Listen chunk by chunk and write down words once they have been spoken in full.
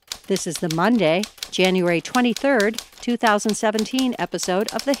This is the Monday, January 23rd, 2017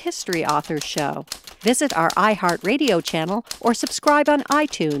 episode of the History Authors Show. Visit our iHeartRadio channel or subscribe on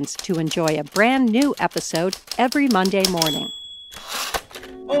iTunes to enjoy a brand new episode every Monday morning.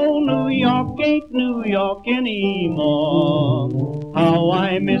 Oh, New York ain't New York anymore. How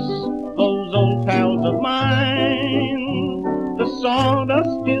I miss those old pals of mine. The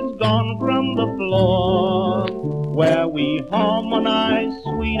sawdust is gone from the floor where we harmonize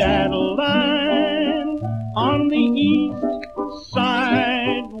Sweet Adeline. On the east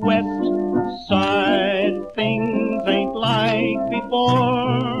side, west side, things ain't like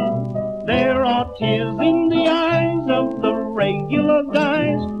before. There are tears in the eyes of the regular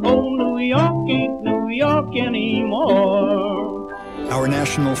guys. Oh, New York ain't New York anymore. Our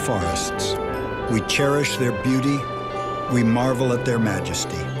national forests. We cherish their beauty. We marvel at their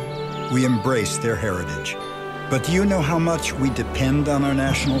majesty. We embrace their heritage. But do you know how much we depend on our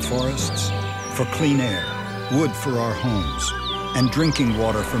national forests? For clean air, wood for our homes, and drinking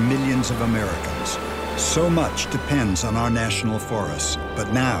water for millions of Americans. So much depends on our national forests,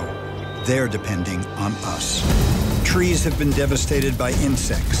 but now they're depending on us. Trees have been devastated by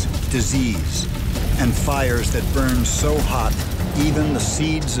insects, disease, and fires that burn so hot, even the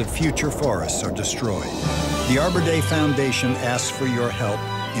seeds of future forests are destroyed. The Arbor Day Foundation asks for your help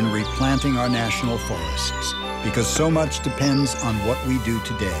in replanting our national forests, because so much depends on what we do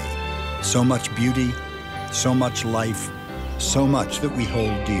today. So much beauty, so much life, so much that we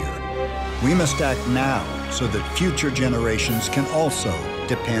hold dear. We must act now so that future generations can also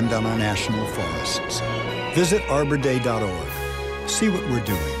depend on our national forests. Visit arborday.org. See what we're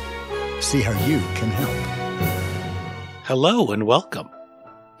doing. See how you can help. Hello and welcome.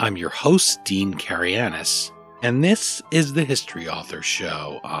 I'm your host, Dean Karayanis, and this is the History Authors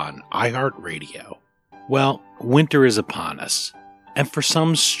Show on iHeartRadio. Well, winter is upon us, and for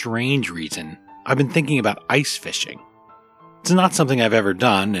some strange reason, I've been thinking about ice fishing. It's not something I've ever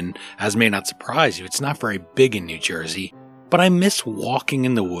done, and as may not surprise you, it's not very big in New Jersey, but I miss walking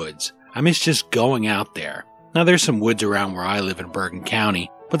in the woods. I miss just going out there. Now, there's some woods around where I live in Bergen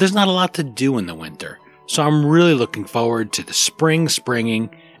County, but there's not a lot to do in the winter, so I'm really looking forward to the springing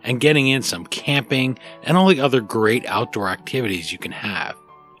and getting in some camping and all the other great outdoor activities you can have.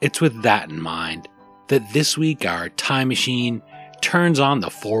 It's with that in mind that this week our time machine turns on the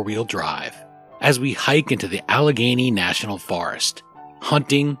four-wheel drive as we hike into the Allegheny National Forest,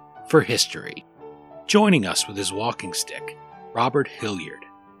 hunting for history. Joining us with his walking stick, Robert Hilliard,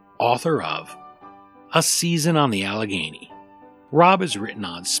 author of A Season on the Allegheny. Rob has written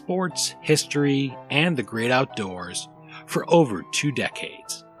on sports, history, and the great outdoors for over 2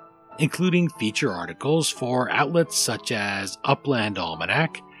 decades, including feature articles for outlets such as Upland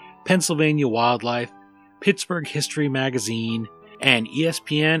Almanac, Pennsylvania Wildlife, Pittsburgh History Magazine, and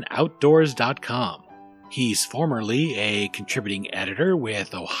ESPN Outdoors.com. He's formerly a contributing editor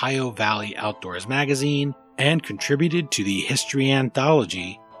with Ohio Valley Outdoors Magazine and contributed to the history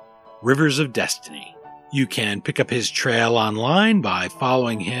anthology Rivers of Destiny. You can pick up his trail online by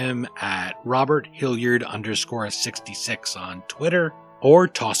following him at RobertHilliard_66 on Twitter, or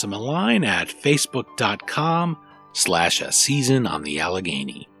toss him a line at facebook.com/A Season on the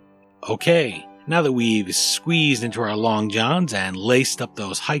Allegheny. Okay, now that we've squeezed into our long johns and laced up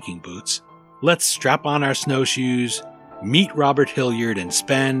those hiking boots, let's strap on our snowshoes, meet Robert Hilliard, and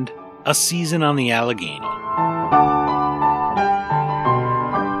spend a season on the Allegheny.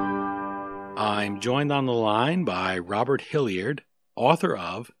 I'm joined on the line by Robert Hilliard, author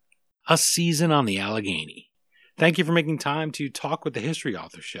of A Season on the Allegheny. Thank you for making time to talk with the History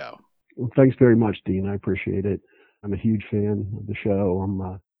Author Show. Well, thanks very much, Dean. I appreciate it. I'm a huge fan of the show. I'm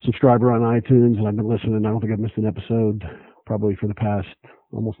a subscriber on iTunes, and I've been listening. I don't think I've missed an episode probably for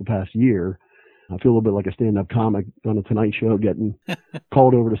almost the past year. I feel a little bit like a stand-up comic on the Tonight Show getting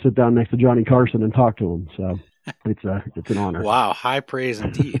called over to sit down next to Johnny Carson and talk to him. So it's an honor. Wow, high praise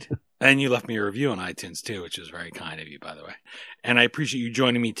indeed. And you left me a review on iTunes too, which is very kind of you, by the way. And I appreciate you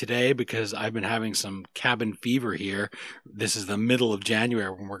joining me today because I've been having some cabin fever here. This is the middle of January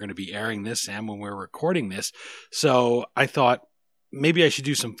when we're going to be airing this and when we're recording this. So I thought maybe I should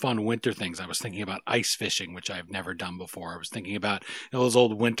do some fun winter things. I was thinking about ice fishing, which I've never done before. I was thinking about those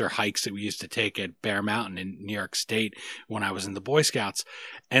old winter hikes that we used to take at Bear Mountain in New York State when I was in the Boy Scouts.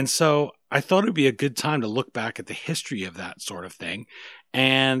 And so I thought it'd be a good time to look back at the history of that sort of thing.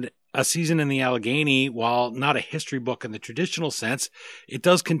 And A Season in the Allegheny, while not a history book in the traditional sense, it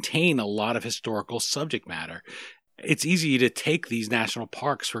does contain a lot of historical subject matter. It's easy to take these national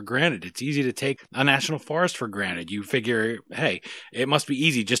parks for granted. It's easy to take a national forest for granted. You figure, hey, it must be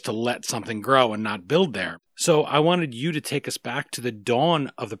easy just to let something grow and not build there. So I wanted you to take us back to the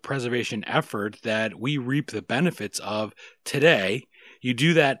dawn of the preservation effort that we reap the benefits of today. You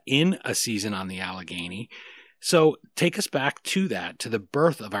do that in A Season on the Allegheny. So take us back to that, to the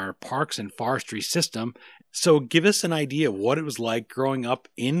birth of our parks and forestry system. So give us an idea of what it was like growing up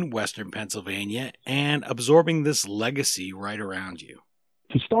in Western Pennsylvania and absorbing this legacy right around you.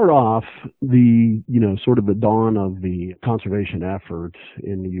 To start off, sort of the dawn of the conservation efforts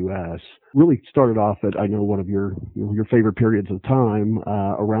in the U.S. really started off at, I know, one of your favorite periods of time,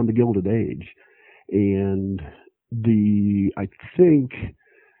 around the Gilded Age. And I think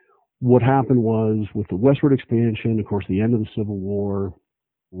what happened was with the westward expansion, of course, the end of the Civil War,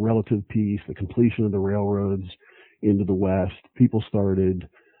 relative peace, the completion of the railroads into the West, people started,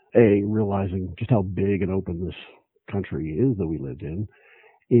 A, realizing just how big and open this country is that we lived in,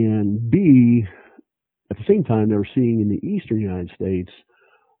 and B, at the same time, they were seeing in the eastern United States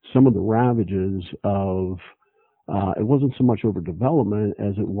some of the ravages of, it wasn't so much overdevelopment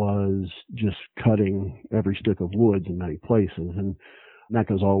as it was just cutting every stick of woods in many places. And that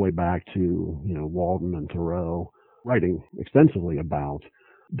goes all the way back to, Walden and Thoreau writing extensively about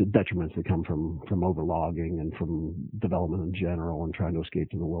the detriments that come from overlogging and from development in general and trying to escape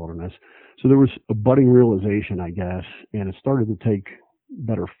to the wilderness. So there was a budding realization, I guess, and it started to take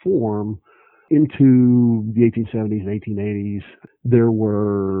better form into the 1870s and 1880s. There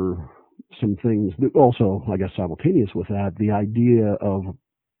were some things that also, I guess, simultaneous with that, the idea of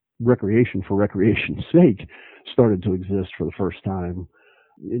recreation for recreation's sake started to exist for the first time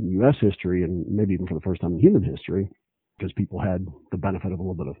in U.S. history, and maybe even for the first time in human history, because people had the benefit of a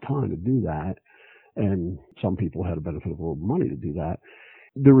little bit of time to do that, and some people had the benefit of a little money to do that.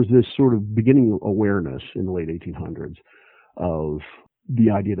 There was this sort of beginning awareness in the late 1800s of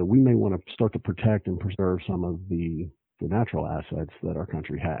the idea that we may want to start to protect and preserve some of the natural assets that our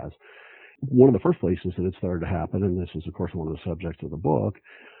country has. One of the first places that it started to happen, and this is, of course, one of the subjects of the book,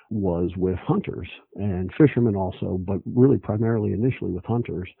 was with hunters and fishermen also, but really primarily initially with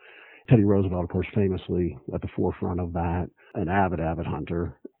hunters. Teddy Roosevelt, of course, famously at the forefront of that, an avid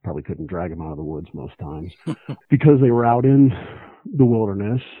hunter. Probably couldn't drag him out of the woods most times because they were out in the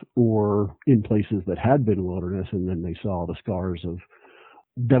wilderness or in places that had been wilderness, and then they saw the scars of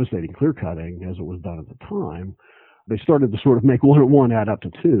devastating clear cutting as it was done at the time. They started to sort of make one and one add up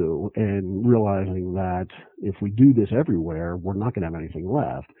to two, and realizing that if we do this everywhere, we're not going to have anything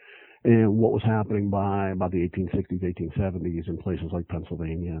left. And what was happening by about the 1860s, 1870s in places like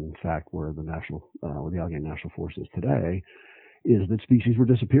Pennsylvania, in fact, where the Allegheny National Forest is today, is that species were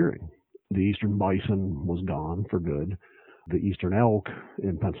disappearing. The eastern bison was gone for good. The eastern elk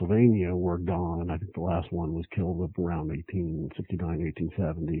in Pennsylvania were gone. I think the last one was killed around 1869,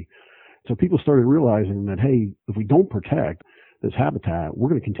 1870. So people started realizing that, hey, if we don't protect this habitat, we're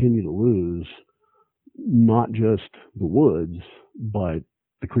going to continue to lose not just the woods, but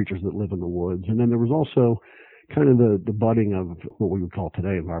the creatures that live in the woods. And then there was also kind of the budding of what we would call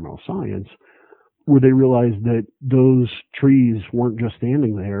today environmental science, where they realized that those trees weren't just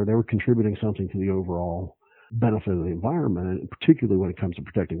standing there, they were contributing something to the overall benefit of the environment, particularly when it comes to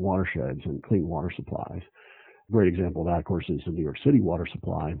protecting watersheds and clean water supplies. A great example of that, of course, is the New York City water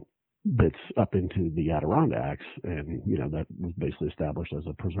supply that's up into the Adirondacks, and that was basically established as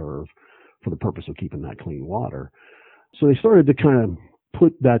a preserve for the purpose of keeping that clean water. So they started to kind of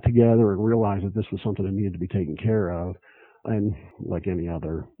put that together and realize that this was something that needed to be taken care of. And like any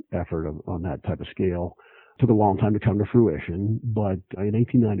other effort on that type of scale, took a long time to come to fruition. But in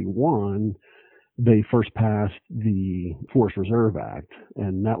 1891, they first passed the Forest Reserve Act,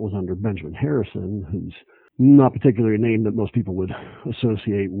 and that was under Benjamin Harrison, who's not particularly a name that most people would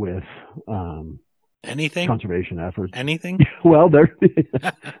associate with anything conservation efforts. Anything? Well, there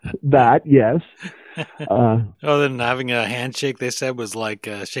that, yes. Other than having a handshake, they said, was like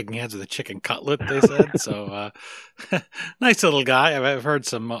shaking hands with a chicken cutlet, they said. So, nice little guy. I've heard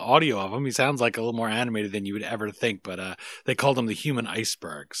some audio of him. He sounds like a little more animated than you would ever think, but they called him the human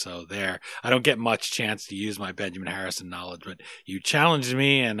iceberg. So there, I don't get much chance to use my Benjamin Harrison knowledge, but you challenged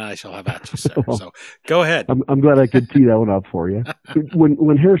me and I shall have at you, sir. So go ahead. I'm glad I could tee that one up for you.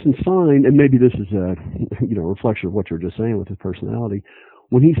 When Harrison signed, and maybe this is a reflection of what you were just saying with his personality,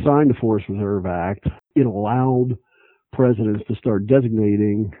 when he signed the Forest Reserve Act, it allowed presidents to start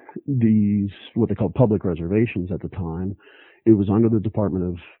designating these, what they called public reservations at the time. It was under the Department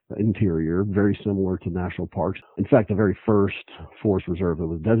of Interior, very similar to national parks. In fact, the very first forest reserve that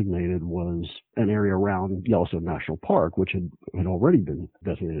was designated was an area around Yellowstone National Park, which had already been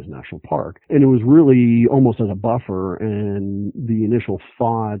designated as national park. And it was really almost as a buffer, and the initial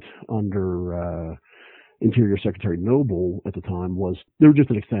thought under Interior Secretary Noble at the time was they were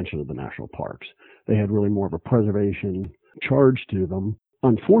just an extension of the national parks. They had really more of a preservation charge to them.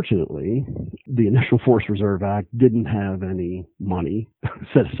 Unfortunately, the initial Forest Reserve Act didn't have any money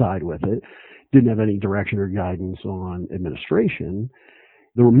set aside with it, didn't have any direction or guidance on administration.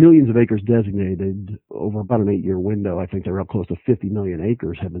 There were millions of acres designated over about an 8-year window. I think they were up close to 50 million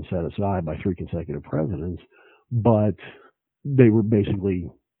acres have been set aside by 3 consecutive presidents, but they were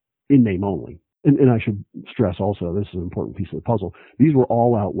basically in name only. And I should stress also, this is an important piece of the puzzle, these were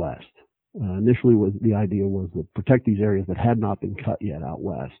all out west. Initially, the idea was to protect these areas that had not been cut yet out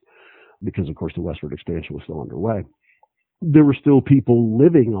west, because, of course, the westward expansion was still underway. There were still people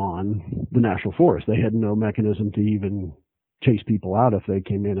living on the national forest. They had no mechanism to even chase people out if they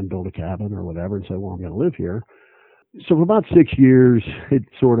came in and built a cabin or whatever and said, well, I'm going to live here. So for about 6 years, it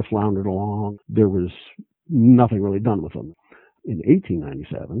sort of floundered along. There was nothing really done with them. In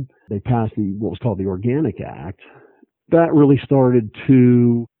 1897, they passed what was called the Organic Act. That really started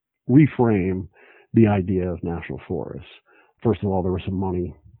to reframe the idea of national forests. First of all, there was some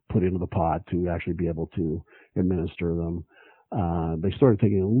money put into the pot to actually be able to administer them. They started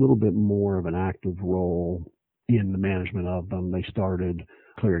taking a little bit more of an active role in the management of them. They started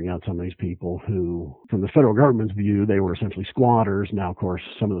clearing out some of these people who, from the federal government's view, they were essentially squatters. Now, of course,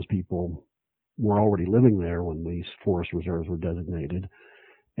 some of those people were already living there when these forest reserves were designated,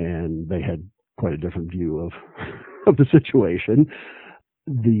 and they had quite a different view of the situation.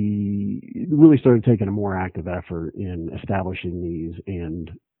 Really started taking a more active effort in establishing these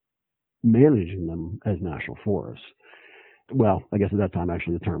and managing them as national forests. Well, I guess at that time,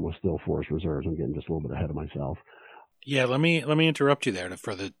 actually, the term was still forest reserves. I'm getting just a little bit ahead of myself. Yeah, let me interrupt you there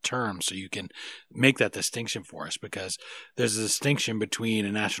for the term so you can make that distinction for us, because there's a distinction between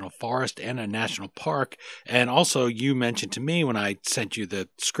a national forest and a national park. And also you mentioned to me when I sent you the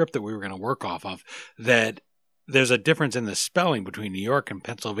script that we were going to work off of that there's a difference in the spelling between New York and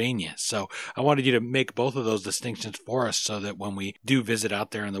Pennsylvania. So I wanted you to make both of those distinctions for us so that when we do visit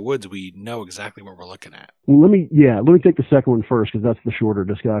out there in the woods, we know exactly what we're looking at. Well, let me take the second one first, because that's the shorter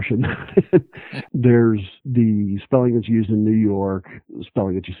discussion. There's the spelling that's used in New York, the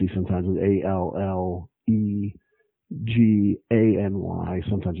spelling that you see sometimes is Allegany.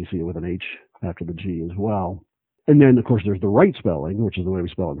 Sometimes you see it with an H after the G as well. And then, of course, there's the right spelling, which is the way we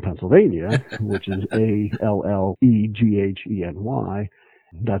spell it in Pennsylvania, which is Allegheny.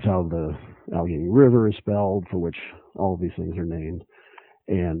 That's how the Allegheny River is spelled, for which all of these things are named,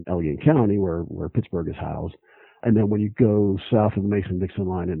 and Allegheny County, where Pittsburgh is housed. And then when you go south of the Mason-Dixon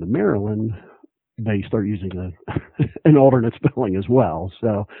line into Maryland, they start using an alternate spelling as well.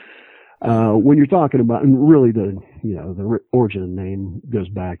 So when you're talking about, and really the origin of the name goes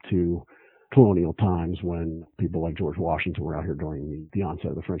back to colonial times when people like George Washington were out here during the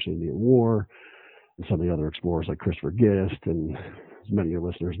onset of the French and Indian War, and some of the other explorers like Christopher Gist. And as many of your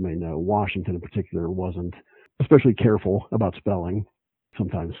listeners may know, Washington in particular wasn't especially careful about spelling,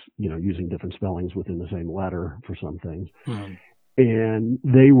 sometimes, using different spellings within the same letter for some things. Mm-hmm. And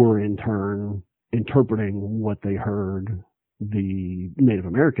they were in turn interpreting what they heard the Native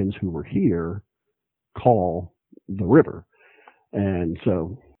Americans who were here call the river. And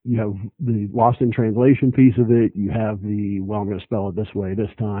so you have the lost in translation piece of it. You have I'm going to spell it this way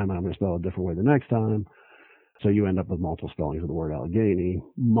this time, and I'm going to spell it a different way the next time. So you end up with multiple spellings of the word Allegheny.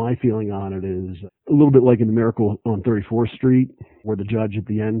 My feeling on it is a little bit like in the Miracle on 34th Street, where the judge at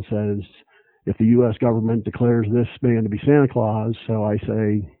the end says, if the U.S. government declares this man to be Santa Claus, so I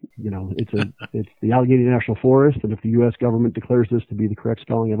say, it's the Allegheny National Forest, and if the U.S. government declares this to be the correct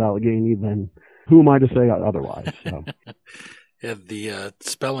spelling of Allegheny, then who am I to say otherwise? So. Yeah, the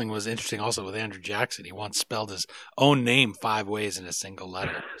spelling was interesting also with Andrew Jackson. He once spelled his own name 5 ways in a single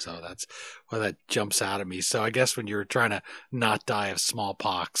letter. So that's why that jumps out at me. So I guess when you were trying to not die of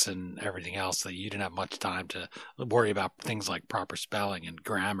smallpox and everything else, that you didn't have much time to worry about things like proper spelling and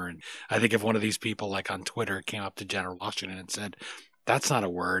grammar. And I think if one of these people, like on Twitter, came up to General Washington and said, that's not a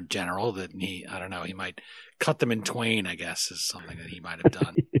word, General, that he might cut them in twain, I guess, is something that he might have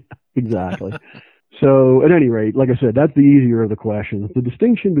done. Exactly. So at any rate, like I said, that's the easier of the questions. The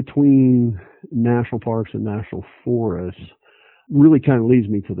distinction between national parks and national forests really kind of leads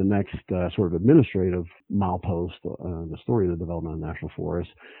me to the next sort of administrative milepost, the story of the development of national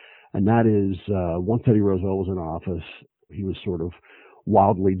forests. And that is once Teddy Roosevelt was in office, he was sort of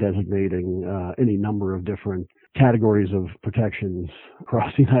wildly designating any number of different categories of protections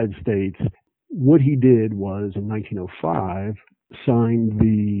across the United States. What he did was in 1905, signed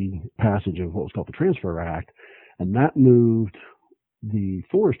the passage of what was called the Transfer Act, and that moved the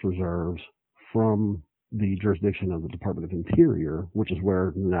forest reserves from the jurisdiction of the Department of Interior, which is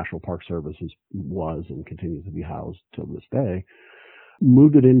where the National Park Service was and continues to be housed till this day,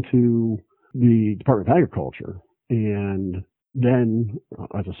 moved it into the Department of Agriculture. And then,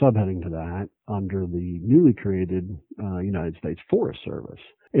 as a subheading to that, under the newly created United States Forest Service.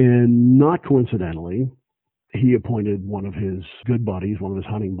 And not coincidentally, he appointed one of his good buddies, one of his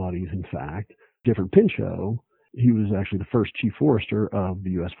hunting buddies, in fact, Gifford Pinchot. He was actually the first chief forester of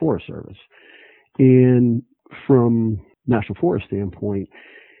the U.S. Forest Service. And from National Forest standpoint,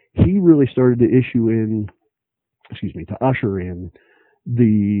 he really started to usher in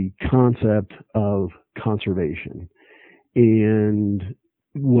the concept of conservation and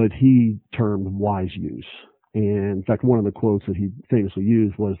what he termed wise use. And in fact, one of the quotes that he famously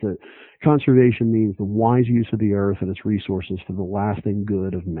used was that conservation means the wise use of the earth and its resources for the lasting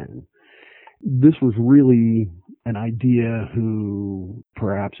good of men. This was really an idea who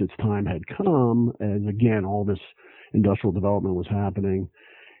perhaps its time had come, as again, all this industrial development was happening.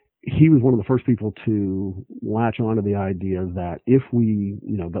 He was one of the first people to latch onto the idea that if we,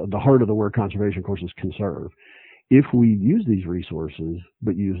 the heart of the word conservation, of course, is conserve. If we use these resources,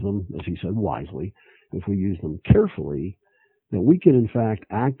 but use them, as he said, wisely, if we use them carefully, then we can, in fact,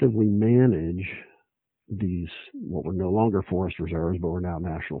 actively manage these, what were no longer forest reserves, but were now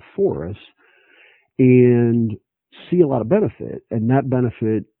national forests, and see a lot of benefit. And that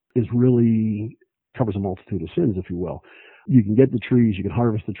benefit covers a multitude of sins, if you will. You can get the trees, you can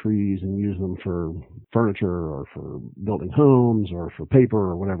harvest the trees and use them for furniture or for building homes or for paper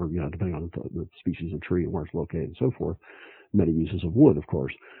or whatever, depending on the species of tree and where it's located and so forth. Many uses of wood, of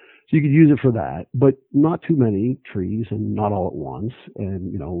course. So you could use it for that, but not too many trees and not all at once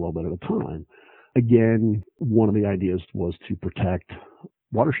and, a little bit at a time. Again, one of the ideas was to protect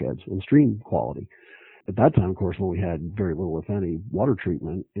watersheds and stream quality. At that time, of course, when we had very little, if any, water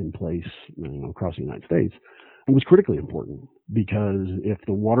treatment in place across the United States, it was critically important because if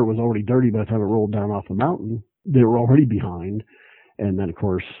the water was already dirty by the time it rolled down off the mountain, they were already behind. And then, of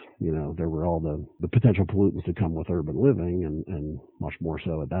course, there were all the potential pollutants that come with urban living and much more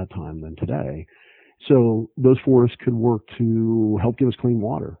so at that time than today. So those forests could work to help give us clean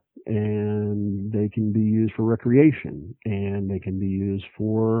water, and they can be used for recreation, and they can be used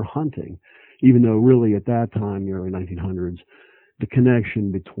for hunting, even though really at that time, the early 1900s, the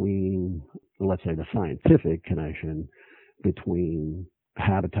connection between, let's say the scientific connection between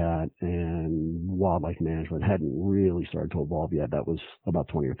habitat and wildlife management hadn't really started to evolve yet. That was about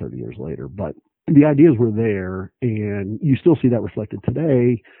 20 or 30 years later. But the ideas were there, and you still see that reflected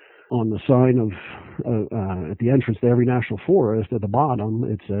today on the sign at the entrance to every national forest. At the bottom,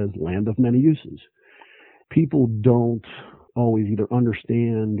 it says land of many uses. People don't always either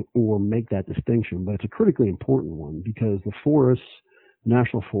understand or make that distinction, but it's a critically important one because the forests,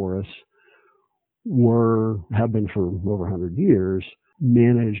 national forests, have been for over 100 years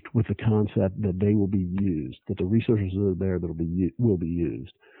managed with the concept that they will be used, that the resources that are there will be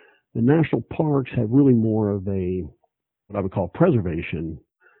used. The national parks have really more of what I would call preservation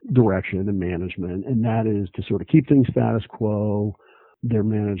direction and management, and that is to sort of keep things status quo. They're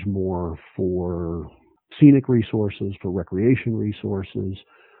managed more for scenic resources, for recreation resources.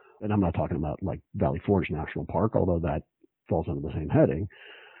 And I'm not talking about like Valley Forge National Park, although that falls under the same heading.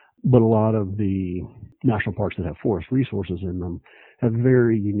 But a lot of the national parks that have forest resources in them have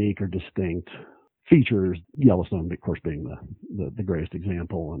very unique or distinct features. Yellowstone, of course, being the greatest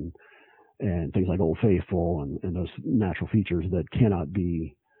example, and things like Old Faithful and those natural features that cannot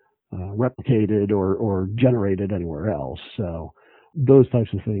be replicated or generated anywhere else. So those types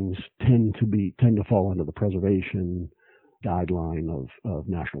of things tend to fall under the preservation guideline of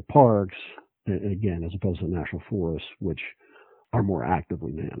national parks, again, as opposed to national forests, which are more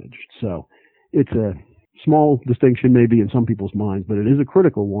actively managed. So it's a small distinction maybe in some people's minds, but it is a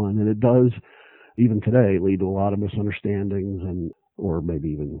critical one, and it does, even today, lead to a lot of misunderstandings or maybe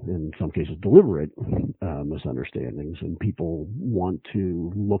even in some cases deliberate misunderstandings. And people want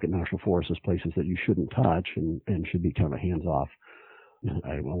to look at national forests as places that you shouldn't touch and should be kind of a hands-off,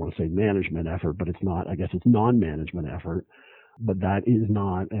 I don't want to say management effort, but it's not. I guess it's non-management effort. But that is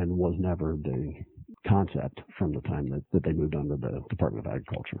not and was never the concept from the time that they moved under the Department of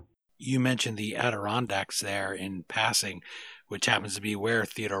Agriculture. You mentioned the Adirondacks there in passing, which happens to be where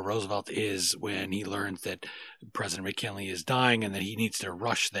Theodore Roosevelt is when he learns that President McKinley is dying and that he needs to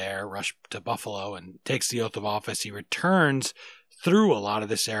rush to Buffalo and takes the oath of office. He returns through a lot of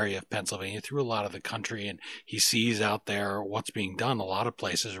this area of Pennsylvania, through a lot of the country, and he sees out there what's being done a lot of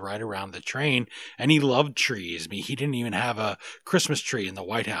places right around the train. And he loved trees. I mean, he didn't even have a Christmas tree in the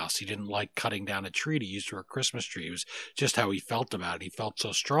White House. He didn't like cutting down a tree to use for a Christmas tree. It was just how he felt about it. He felt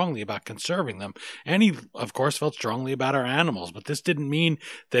so strongly about conserving them. And he, of course, felt strongly about our animals. But this didn't mean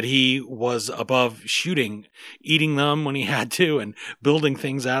that he was above shooting, eating them when he had to, and building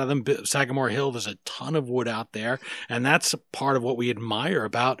things out of them. Sagamore Hill, there's a ton of wood out there. And that's part of what we admire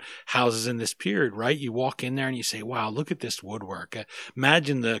about houses in this period, right? You walk in there and you say, wow, look at this woodwork.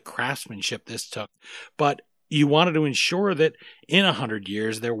 Imagine the craftsmanship this took. But you wanted to ensure that in 100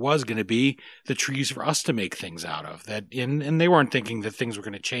 years, there was going to be the trees for us to make things out of. And they weren't thinking that things were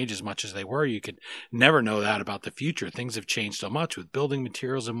going to change as much as they were. You could never know that about the future. Things have changed so much with building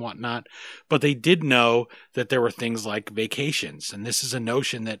materials and whatnot. But they did know that there were things like vacations. And this is a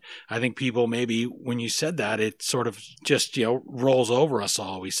notion that I think people, maybe when you said that, it sort of just, rolls over us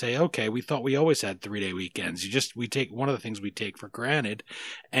all. We say, okay, we thought we always had 3-day weekends. We take one of the things we take for granted.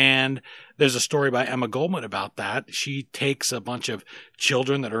 And there's a story by Emma Goldman about that. She takes a bunch of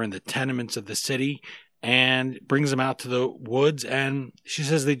children that are in the tenements of the city and brings them out to the woods. And she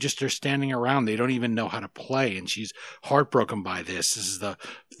says they're standing around. They don't even know how to play. And she's heartbroken by this. This is the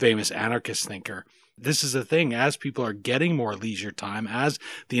famous anarchist thinker. This is the thing, as people are getting more leisure time, as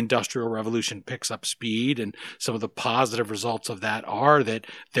the Industrial Revolution picks up speed, and some of the positive results of that are that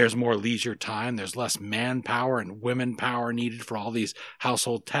there's more leisure time, there's less manpower and women power needed for all these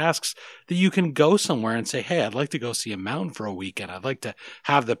household tasks, that you can go somewhere and say, hey, I'd like to go see a mountain for a weekend. I'd like to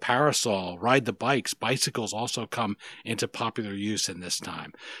have the parasol, ride the bikes. Bicycles also come into popular use in this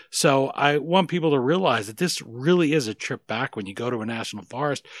time. So I want people to realize that this really is a trip back. When you go to a national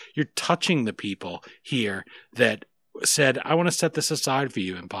forest, you're touching the people here that said, I want to set this aside for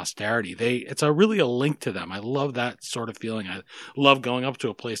you in posterity. It's really a link to them. I love that sort of feeling. I love going up to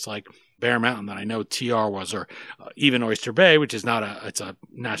a place like Bear Mountain that I know TR was, or even Oyster Bay, which is it's a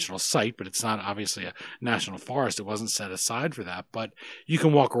national site, but it's not obviously a national forest. It wasn't set aside for that. But you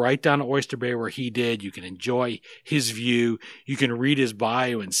can walk right down to Oyster Bay where he did. You can enjoy his view. You can read his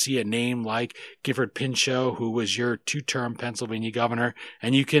bio and see a name like Gifford Pinchot, who was your 2-term Pennsylvania governor.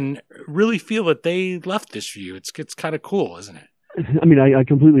 And you can really feel that they left this for you. It's kind of cool, isn't it? I mean, I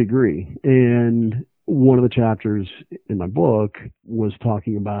completely agree. And one of the chapters in my book was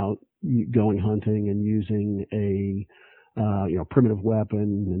talking about going hunting and using a primitive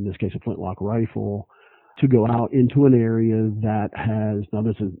weapon, in this case a flintlock rifle, to go out into an area that has, now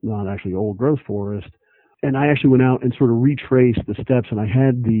this is not actually old growth forest, and I actually went out and sort of retraced the steps, and I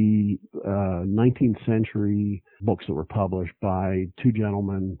had the 19th century books that were published by two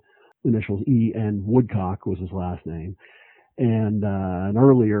gentlemen, initials E. and Woodcock was his last name, and an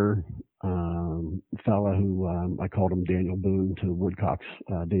earlier fella who I called him Daniel Boone to Woodcock's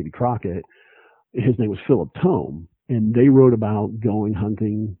Davy Crockett. His name was Philip Tome, and they wrote about going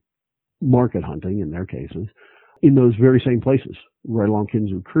hunting, market hunting in their cases, in those very same places, right along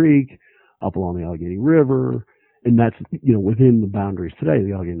Kinzua Creek, up along the Allegheny River, and that's within the boundaries today,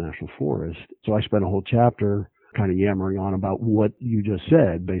 the Allegheny National Forest. So I spent a whole chapter kind of yammering on about what you just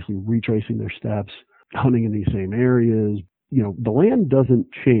said, basically retracing their steps, hunting in these same areas. The land doesn't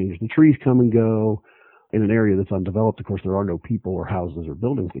change. The trees come and go. In an area that's undeveloped, of course, there are no people or houses or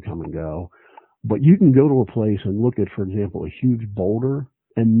buildings that come and go. But you can go to a place and look at, for example, a huge boulder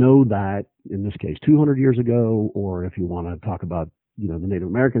and know that, in this case, 200 years ago, or if you want to talk about, the Native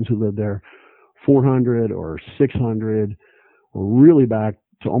Americans who lived there, 400 or 600, or really back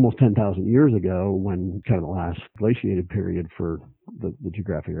to almost 10,000 years ago, when kind of the last glaciated period for the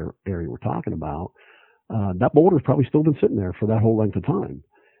geographic area we're talking about, that boulder's probably still been sitting there for that whole length of time.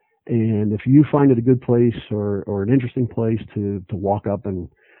 And if you find it a good place or an interesting place to walk up and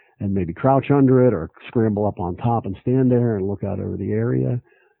maybe crouch under it or scramble up on top and stand there and look out over the area,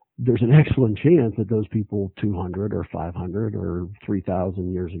 there's an excellent chance that those people 200 or 500 or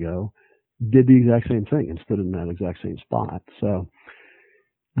 3,000 years ago did the exact same thing and stood in that exact same spot. So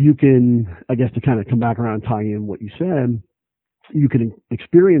you can, I guess, to kind of come back around and tie in what you said, you can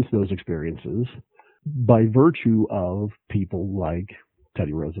experience those experiences by virtue of people like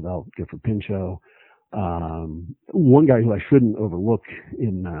Teddy Roosevelt, Gifford Pinchot. One guy who I shouldn't overlook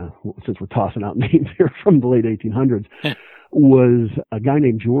since we're tossing out names here from the late 1800s, was a guy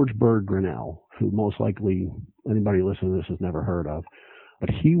named George Bird Grinnell, who most likely anybody listening to this has never heard of. But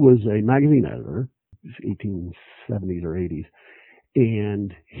he was a magazine editor, 1870s or 80s,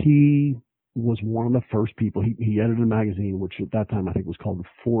 and he was one of the first people. He edited a magazine, which at that time I think was called the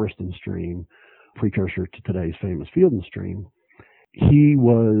Forest and Stream, precursor to today's famous Field and Stream. he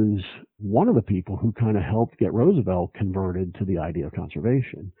was one of the people who kind of helped get Roosevelt converted to the idea of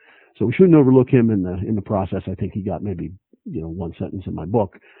conservation. So we shouldn't overlook him in the process. I think he got maybe, one sentence in my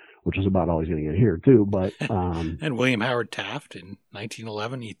book, which is about all he's going to get here too. But and William Howard Taft in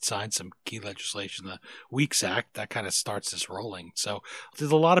 1911, he signed some key legislation, the Weeks Act, that kind of starts this rolling. So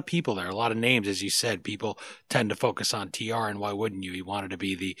there's a lot of people there, a lot of names, as you said. People tend to focus on TR, and why wouldn't you? He wanted to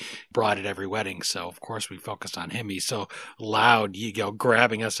be the bride at every wedding, so of course we focused on him. He's so loud,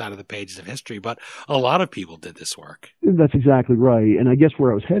 grabbing us out of the pages of history. But a lot of people did this work. That's exactly right. And I guess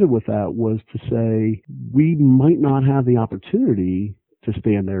where I was headed with that was to say we might not have the opportunity to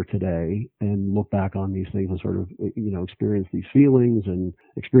stand there today and look back on these things and sort of, experience these feelings and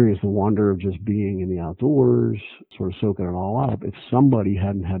experience the wonder of just being in the outdoors, sort of soaking it all up, if somebody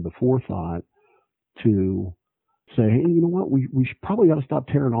hadn't had the forethought to say, hey, you know what, we probably got to stop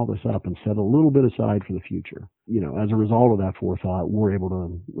tearing all this up and set a little bit aside for the future. As a result of that forethought, we're able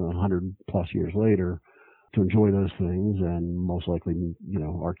to, 100 plus years later, to enjoy those things, and most likely,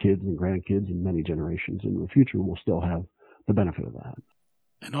 our kids and grandkids and many generations into the future will still have the benefit of that.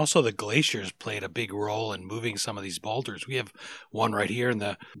 And also the glaciers played a big role in moving some of these boulders. We have one right here in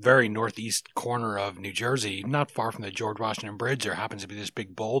the very northeast corner of New Jersey, not far from the George Washington Bridge. There happens to be this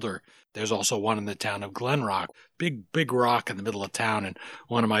big boulder. There's also one in the town of Glen Rock, big rock in the middle of town. And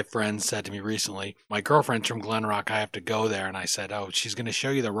one of my friends said to me recently, my girlfriend's from Glen Rock, I have to go there. And I said, oh, she's going to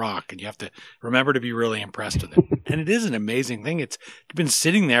show you the rock, and you have to remember to be really impressed with it. And it is an amazing thing. It's been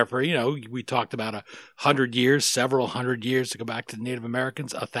sitting there for, we talked about 100 years, several hundred years to go back to the Native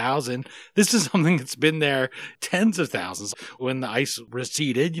Americans, 1,000. This is something that's been there tens of thousands. When the ice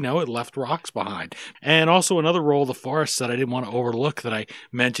receded, it left rocks behind. And also another role of the forest that I didn't want to overlook that I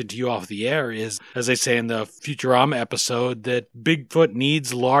mentioned to you off the air is, as I say in the Futurama episode, that Bigfoot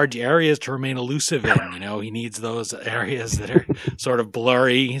needs large areas to remain elusive in. He needs those areas that are sort of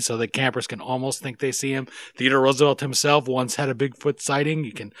blurry so that campers can almost think they see him. Theodore Roosevelt himself once had a Bigfoot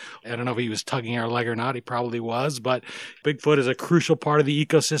sighting. I don't know if he was tugging our leg or not. He probably was, but Bigfoot is a crucial part of the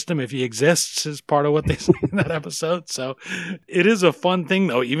ecosystem if he exists, is part of what they say in that episode. So it is a fun thing,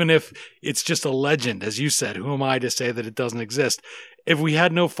 though, even if it's just a legend. As you said, who am I to say that it doesn't exist? If we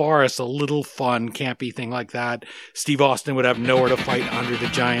had no forest, a little fun, campy thing like that, Steve Austin would have nowhere to fight under the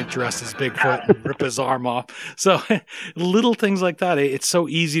giant dressed as Bigfoot and rip his arm off. So little things like that. It's so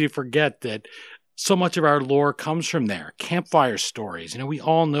easy to forget that so much of our lore comes from there. Campfire stories. We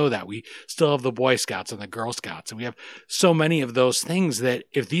all know that. We still have the Boy Scouts and the Girl Scouts, and we have so many of those things that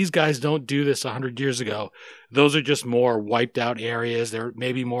if these guys don't do this 100 years ago, those are just more wiped out areas. They're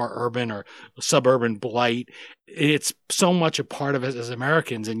maybe more urban or suburban blight. It's so much a part of us as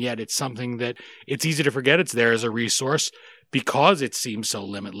Americans, and yet it's something that it's easy to forget it's there as a resource because it seems so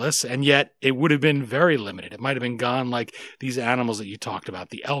limitless, and yet it would have been very limited. It might have been gone like these animals that you talked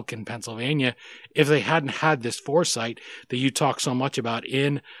about, the elk in Pennsylvania, if they hadn't had this foresight that you talk so much about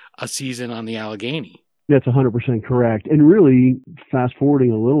in A Season on the Allegheny. That's 100% correct. And really, fast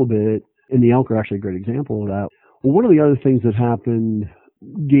forwarding a little bit, and the elk are actually a great example of that. Well, one of the other things that happened,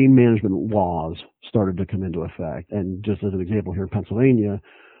 game management laws started to come into effect. And just as an example here in Pennsylvania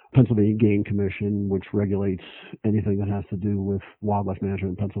Game Commission, which regulates anything that has to do with wildlife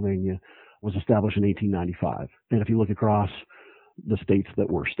management in Pennsylvania, was established in 1895. And if you look across the states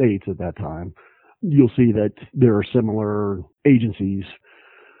that were states at that time, you'll see that there are similar agencies.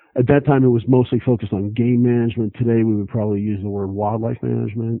 At that time, it was mostly focused on game management. Today, we would probably use the word wildlife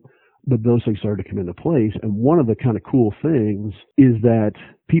management. But those things started to come into place. And one of the kind of cool things is that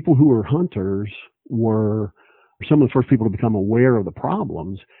people who were hunters were some of the first people to become aware of the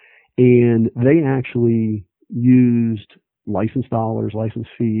problems. And they actually used license dollars, license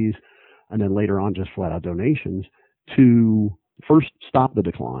fees, and then later on just flat out donations to first stop the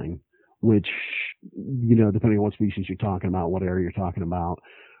decline, which, depending on what species you're talking about, what area you're talking about,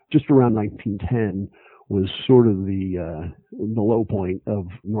 just around 1910 was sort of the low point of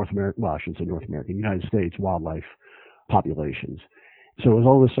North America, well, I shouldn't say North American, United States wildlife populations. So as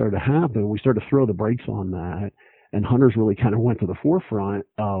all this started to happen, we started to throw the brakes on that, and hunters really kind of went to the forefront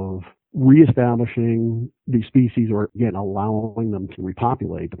of reestablishing these species, or again, allowing them to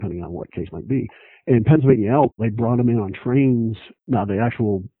repopulate, depending on what case might be. In Pennsylvania elk, they brought them in on trains. Now, the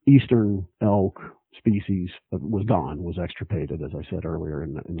actual eastern elk species was gone, was extirpated, as I said earlier,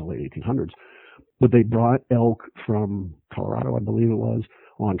 in the late 1800s. But they brought elk from Colorado, I believe it was,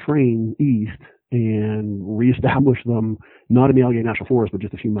 on train east and reestablished them, not in the Allegheny National Forest, but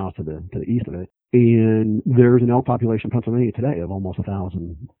just a few miles to the east of it. And there's an elk population in Pennsylvania today of almost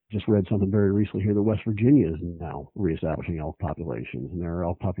 1,000. Just read something very recently here that West Virginia is now reestablishing elk populations. And there are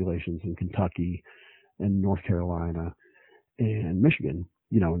elk populations in Kentucky and North Carolina and Michigan.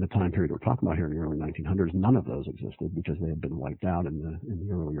 In the time period we're talking about here in the early 1900s, none of those existed because they had been wiped out in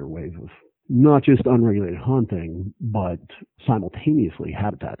the earlier wave of not just unregulated hunting, but simultaneously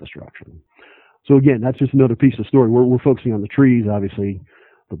habitat destruction. So again, that's just another piece of the story. We're focusing on the trees. Obviously,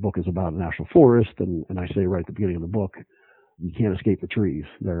 the book is about a national forest, and I say right at the beginning of the book, you can't escape the trees.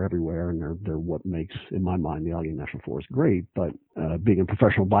 They're everywhere, and they're what makes, in my mind, the Allegheny National Forest great. But being a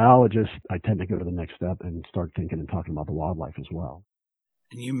professional biologist, I tend to go to the next step and start thinking and talking about the wildlife as well.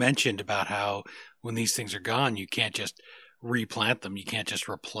 And you mentioned about how when these things are gone, you can't just replant them. You can't just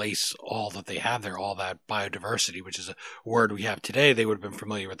replace all that they have there, all that biodiversity, which is a word we have today. They would have been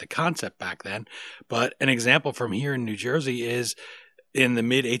familiar with the concept back then. But an example from here in New Jersey is in the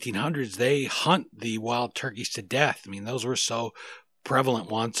mid 1800s, they hunt the wild turkeys to death. I mean, those were so prevalent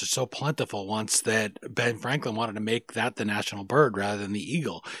once, or so plentiful once, that Ben Franklin wanted to make that the national bird rather than the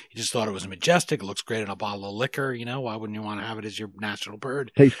eagle. He just thought it was majestic. It looks great in a bottle of liquor. Why wouldn't you want to have it as your national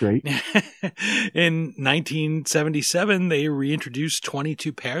bird? Tastes great. In 1977, they reintroduced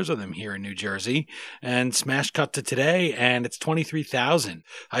 22 pairs of them here in New Jersey, and smash cut to today, and it's 23,000.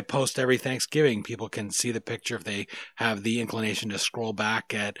 I post every Thanksgiving. People can see the picture if they have the inclination to scroll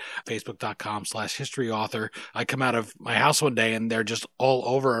back at facebook.com/historyauthor. I come out of my house one day and they're just all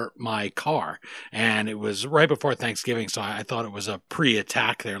over my car. And it was right before Thanksgiving, so I thought it was a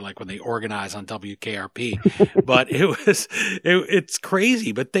pre-attack there, like when they organize on WKRP. But it's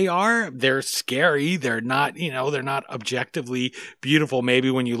crazy. But they're scary. They're not, they're not objectively beautiful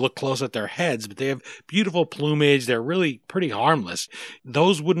maybe when you look close at their heads, but they have beautiful plumage. They're really pretty harmless.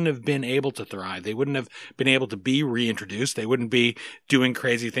 Those wouldn't have been able to thrive. They wouldn't have been able to be reintroduced. They wouldn't be doing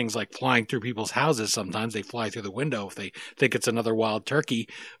crazy things like flying through people's houses. Sometimes they fly through the window if they think it's another wild turkey,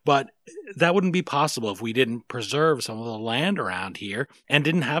 but that wouldn't be possible if we didn't preserve some of the land around here and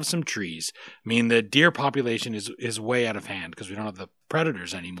didn't have some trees. I mean, the deer population is way out of hand because we don't have the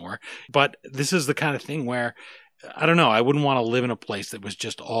predators anymore, but this is the kind of thing where, I don't know, I wouldn't want to live in a place that was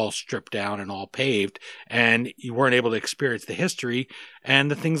just all stripped down and all paved, and you weren't able to experience the history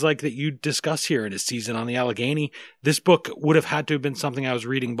and the things like that you discuss here in A Season on the Allegheny. This book would have had to have been something I was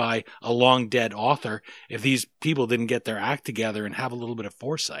reading by a long dead author if these people didn't get their act together and have a little bit of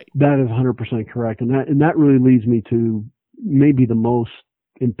foresight. That is 100% correct. And that really leads me to maybe the most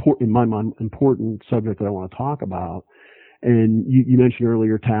important, in my mind, important subject that I want to talk about. And you mentioned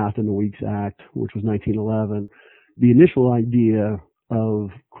earlier Taft and the Weeks Act, which was 1911. The initial idea of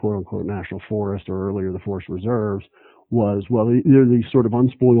quote-unquote national forest, or earlier the forest reserves, was, well, there are these sort of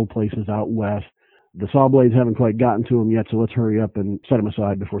unspoiled places out west. The saw blades haven't quite gotten to them yet, so let's hurry up and set them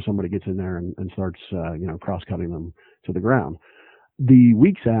aside before somebody gets in there and starts, cross-cutting them to the ground. The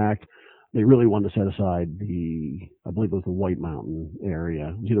Weeks Act, they really wanted to set aside I believe it was the White Mountain area.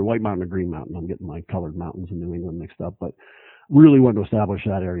 It was either White Mountain or Green Mountain. I'm getting my colored mountains in New England mixed up, but really wanted to establish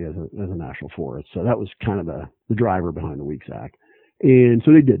that area as a national forest. So that was kind of the driver behind the Weeks Act. And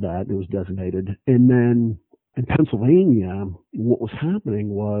so they did that. It was designated. And then in Pennsylvania, what was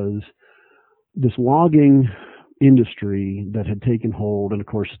happening was this logging industry that had taken hold. And of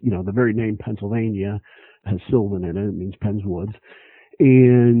course, the very name Pennsylvania has Sylvan in it. It means Penn's Woods.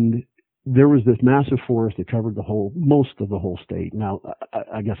 And there was this massive forest that covered most of the whole state. Now,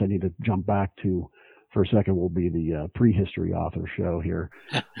 I guess I need to jump back to, for a second, will be the prehistory author show here.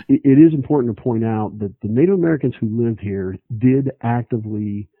 It is important to point out that the Native Americans who lived here did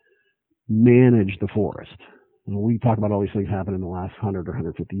actively manage the forest. We talk about all these things happening in the last 100 or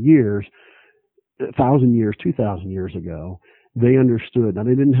 150 years. 1,000 years, 2,000 years ago, they understood. Now,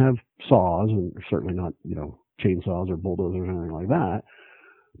 they didn't have saws, and certainly not, chainsaws or bulldozers or anything like that,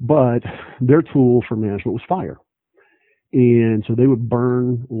 but their tool for management was fire. And so they would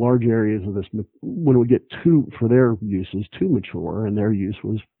burn large areas of this when it would get for their uses, too mature, and their use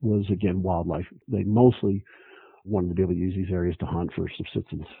was again wildlife. They mostly wanted to be able to use these areas to hunt for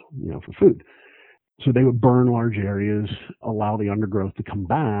subsistence, for food. So they would burn large areas, allow the undergrowth to come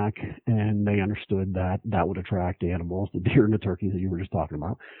back, and they understood that that would attract animals, the deer and the turkeys that you were just talking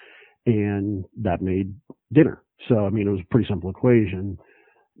about, and that made dinner. So, it was a pretty simple equation.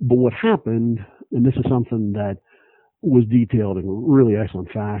 But what happened, and this is something that was detailed in really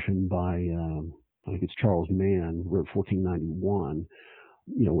excellent fashion by, I think it's Charles Mann, wrote 1491,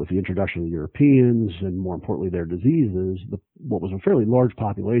 with the introduction of the Europeans and more importantly their diseases, what was a fairly large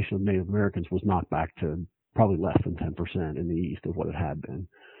population of Native Americans was knocked back to probably less than 10% in the East of what it had been.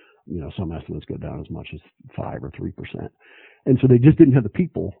 Some estimates go down as much as 5 or 3%. And so they just didn't have the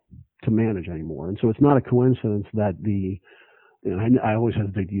people to manage anymore. And so it's not a coincidence that I always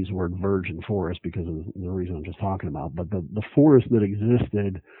hesitate to use the word virgin forest because of the reason I'm just talking about, but the forest that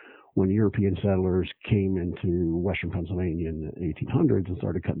existed when European settlers came into western Pennsylvania in the 1800s and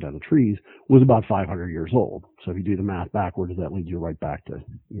started cutting down the trees, was about 500 years old. So if you do the math backwards, that leads you right back to,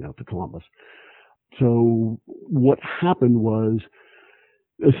 to Columbus. So what happened was,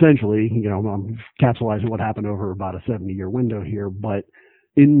 essentially, I'm capsulizing what happened over about a 70-year window here, but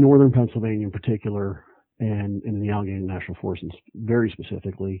in northern Pennsylvania in particular, and in the Allegheny National Forest very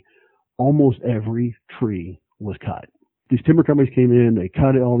specifically, almost every tree was cut. These timber companies came in, they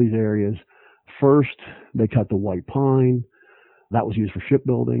cut all these areas. First, they cut the white pine. That was used for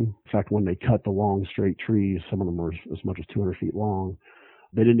shipbuilding. In fact, when they cut the long, straight trees, some of them were as much as 200 feet long,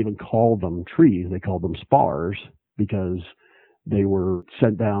 they didn't even call them trees. They called them spars because they were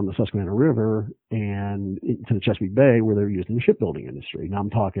sent down the Susquehanna River and to the Chesapeake Bay where they were used in the shipbuilding industry. Now I'm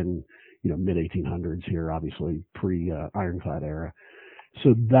talking, mid-1800s here, obviously pre-ironclad era.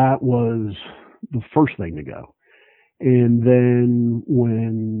 So that was the first thing to go. And then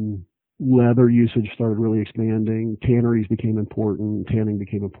when leather usage started really expanding, tanneries became important, tanning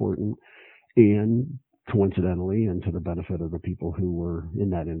became important, and coincidentally, and to the benefit of the people who were in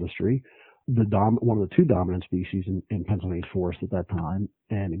that industry, one of the two dominant species in Pennsylvania's forest at that time,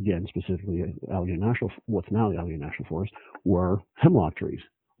 and again, specifically what's now the Allegheny National Forest, were hemlock trees,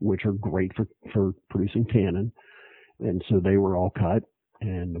 which are great for producing tannin. And so they were all cut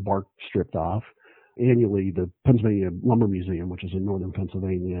and the bark stripped off. Annually, the Pennsylvania Lumber Museum, which is in northern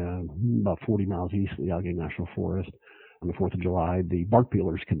Pennsylvania, about 40 miles east of the Allegheny National Forest, on the 4th of July, the Bark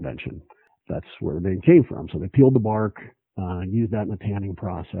Peelers Convention. That's where the name came from. So they peeled the bark, used that in the tanning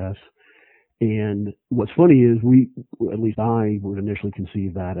process. And what's funny is at least I would initially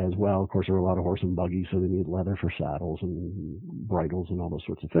conceive that as well. Of course, there were a lot of horse and buggies, so they needed leather for saddles and bridles and all those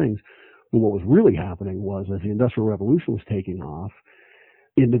sorts of things. But what was really happening was, as the Industrial Revolution was taking off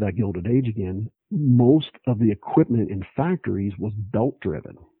into that Gilded Age again, most of the equipment in factories was belt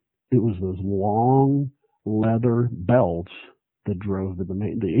driven. It was those long leather belts that drove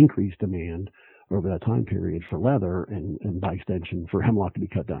the increased demand over that time period for leather and by extension for hemlock to be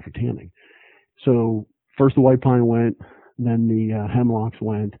cut down for tanning. So first the white pine went, then the hemlocks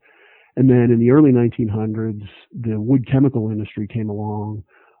went, and then in the early 1900s, the wood chemical industry came along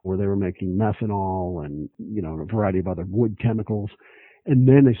where they were making methanol and, a variety of other wood chemicals. And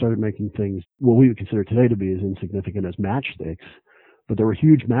then they started making things, what we would consider today to be as insignificant as matchsticks, but there were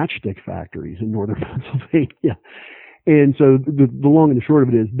huge matchstick factories in northern Pennsylvania. And so the long and the short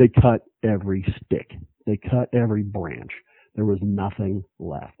of it is they cut every stick. They cut every branch. There was nothing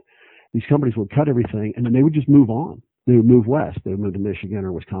left. These companies would cut everything and then they would just move on. They would move west. They would move to Michigan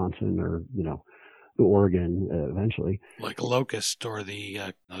or Wisconsin or, Oregon eventually. Like a locust or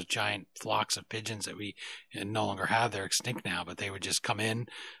those giant flocks of pigeons that we no longer have. They're extinct now, but they would just come in,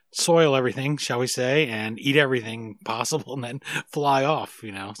 soil everything, shall we say, and eat everything possible and then fly off,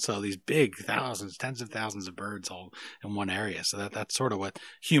 So these big thousands, tens of thousands of birds all in one area. So that's sort of what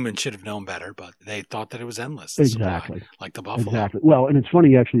humans should have known better, but they thought that it was endless. Exactly. Supply, like the buffalo. Exactly. Well, and it's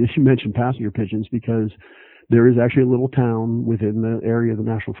funny actually that you mentioned passenger pigeons because there is actually a little town within the area of the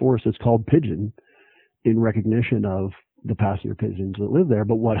National Forest that's called Pigeon, in recognition of the passenger pigeons that live there.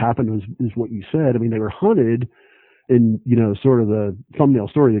 But what happened is what you said. I mean, they were hunted, and, sort of the thumbnail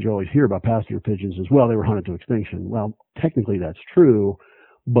story that you always hear about passenger pigeons is, well, they were hunted to extinction. Well, technically that's true,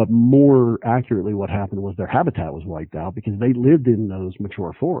 but more accurately what happened was their habitat was wiped out because they lived in those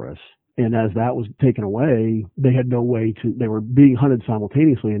mature forests. And as that was taken away, they had no way they were being hunted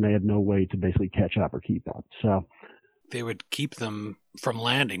simultaneously and they had no way to basically catch up or keep up. So they would keep them from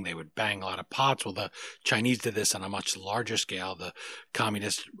landing. They would bang a lot of pots. Well, the Chinese did this on a much larger scale. The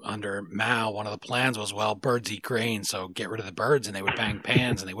communists under Mao, one of the plans was, well, birds eat grain, so get rid of the birds, and they would bang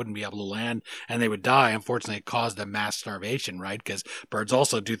pans and they wouldn't be able to land and they would die. Unfortunately, it caused a mass starvation, right? Because birds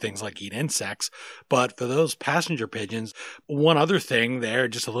also do things like eat insects. But for those passenger pigeons, one other thing there,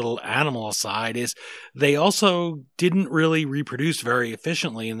 just a little animal aside, is they also didn't really reproduce very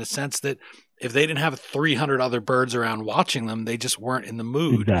efficiently in the sense that if they didn't have 300 other birds around watching them, they just weren't in the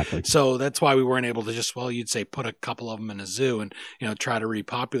mood. Exactly. So that's why we weren't able to just, you'd say put a couple of them in a zoo and, try to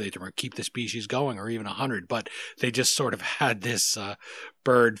repopulate them or keep the species going, or even 100. But they just sort of had this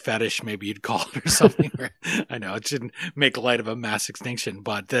bird fetish, maybe you'd call it, or something. I know it shouldn't make light of a mass extinction,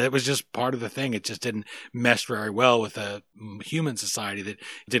 but it was just part of the thing. It just didn't mesh very well with a human society that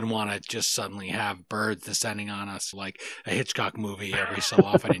didn't want to just suddenly have birds descending on us like a Hitchcock movie every so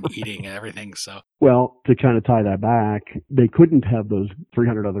often and eating and everything. So, well, to kind of tie that back, they couldn't have those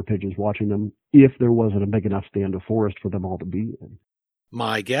 300 other pigeons watching them if there wasn't a big enough stand of forest for them all to be in.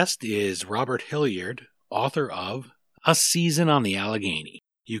 My guest is Robert Hilliard, author of A Season on the Allegheny.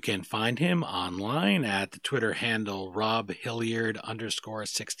 You can find him online at the Twitter handle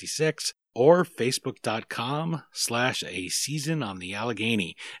RobHilliard_66 or Facebook.com/A Season on the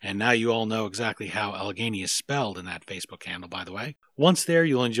Allegheny. And now you all know exactly how Allegheny is spelled in that Facebook handle, by the way. Once there,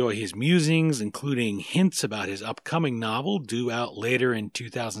 you'll enjoy his musings, including hints about his upcoming novel due out later in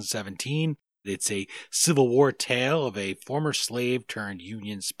 2017. It's a Civil War tale of a former slave turned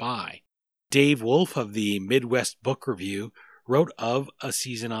Union spy. Dave Wolf of the Midwest Book Review wrote of A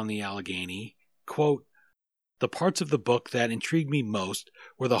Season on the Allegheny, quote, "The parts of the book that intrigued me most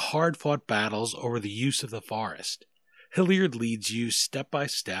were the hard-fought battles over the use of the forest. Hilliard leads you step by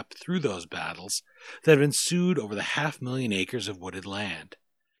step through those battles that have ensued over the 500,000 acres of wooded land.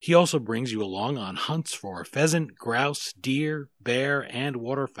 He also brings you along on hunts for pheasant, grouse, deer, bear, and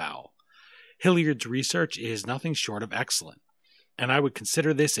waterfowl. Hilliard's research is nothing short of excellent, and I would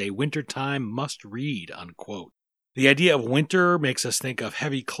consider this a wintertime must-read," unquote. The idea of winter makes us think of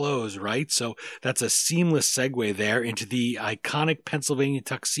heavy clothes, right? So that's a seamless segue there into the iconic Pennsylvania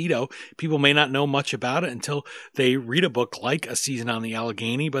tuxedo. People may not know much about it until they read a book like A Season on the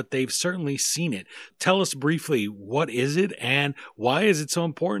Allegheny, but they've certainly seen it. Tell us briefly, what is it and why is it so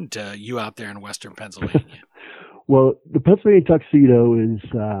important to you out there in Western Pennsylvania? Well, the Pennsylvania tuxedo is,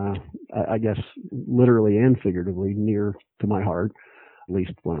 I guess, literally and figuratively near to my heart, at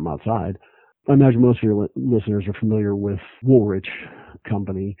least when I'm outside. I imagine most of your listeners are familiar with Woolrich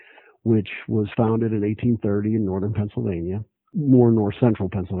Company, which was founded in 1830 in northern Pennsylvania, more north central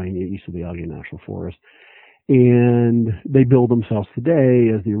Pennsylvania, east of the Allegheny National Forest. And they build themselves today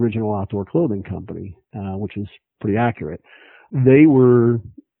as the original outdoor clothing company, which is pretty accurate. They were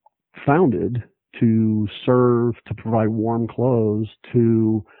founded to provide warm clothes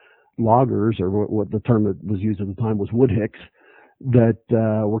to loggers, or what the term that was used at the time was woodhicks, that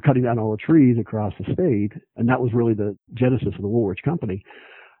were cutting down all the trees across the state. And that was really the genesis of the Woolrich Company.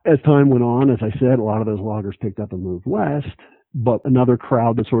 As time went on, as I said, a lot of those loggers picked up and moved west, but another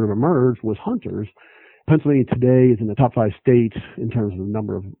crowd that sort of emerged was hunters. Pennsylvania today is in the top 5 states in terms of the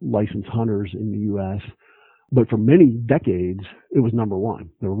number of licensed hunters in the U.S., but for many decades, it was number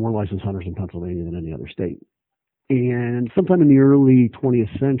one. There were more licensed hunters in Pennsylvania than any other state. And sometime in the early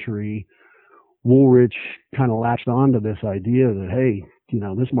 20th century, Woolrich kind of latched onto this idea that, hey,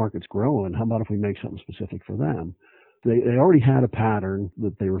 this market's growing. How about if we make something specific for them? They already had a pattern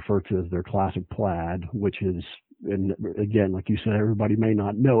that they refer to as their classic plaid, which is, and again, like you said, everybody may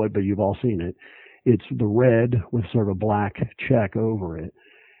not know it, but you've all seen it. It's the red with sort of a black check over it.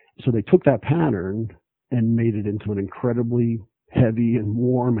 So they took that pattern and made it into an incredibly heavy and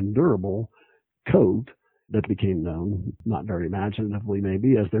warm and durable coat that became known, not very imaginatively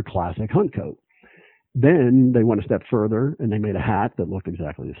maybe, as their classic hunt coat. Then they went a step further and they made a hat that looked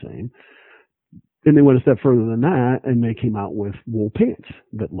exactly the same. And they went a step further than that and they came out with wool pants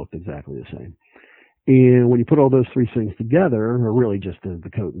that looked exactly the same. And when you put all those three things together, or really just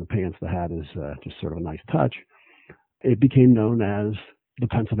the coat and the pants, the hat is just sort of a nice touch, it became known as the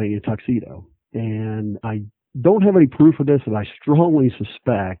Pennsylvania tuxedo. And I don't have any proof of this, but I strongly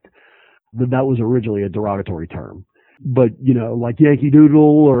suspect that was originally a derogatory term. But, like Yankee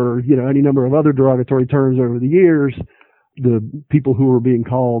Doodle or, any number of other derogatory terms over the years, the people who were being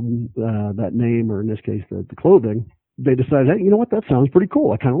called that name, or in this case, the clothing, they decided, hey, you know what, that sounds pretty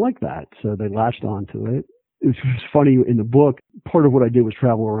cool. I kind of like that. So they latched onto it. It was funny in the book. Part of what I did was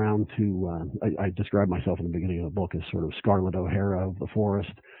travel around to, I described myself in the beginning of the book as sort of Scarlett O'Hara of the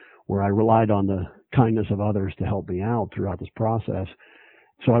forest, where I relied on the kindness of others to help me out throughout this process.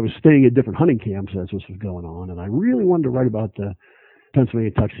 So I was staying at different hunting camps as this was going on, and I really wanted to write about the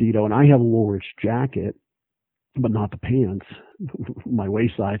Pennsylvania tuxedo. And I have a Woolrich jacket, but not the pants, my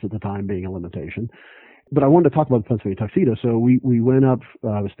waist size at the time being a limitation. But I wanted to talk about the Pennsylvania tuxedo. So we went up,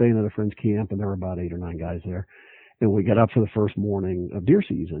 I was staying at a friend's camp, and there were about 8 or 9 guys there. And we got up for the first morning of deer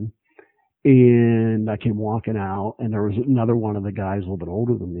season. And I came walking out, and there was another one of the guys a little bit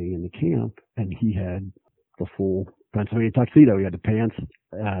older than me in the camp, and he had the full Pennsylvania tuxedo. He had the pants,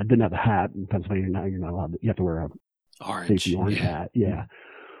 didn't have the hat. In Pennsylvania, now you're not allowed you have to wear a safety orange hat. Yeah.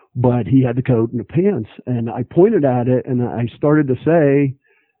 But he had the coat and the pants, and I pointed at it, and I started to say,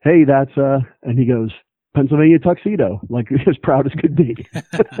 hey, that's and he goes, Pennsylvania tuxedo, like as proud as could be.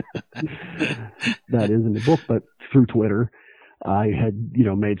 That is in the book, but through Twitter, I had,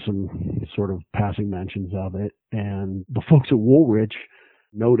 made some sort of passing mentions of it, and the folks at Woolrich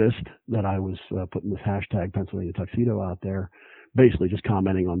noticed that I was putting this hashtag Pennsylvania tuxedo out there, basically just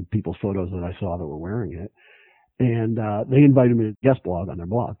commenting on people's photos that I saw that were wearing it. And they invited me to guest blog on their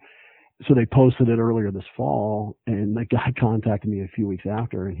blog. So they posted it earlier this fall, and the guy contacted me a few weeks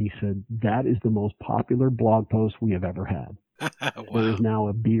after, and he said, that is the most popular blog post we have ever had. Wow. There is now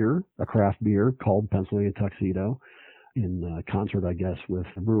a craft beer called Pennsylvania Tuxedo, in concert, I guess, with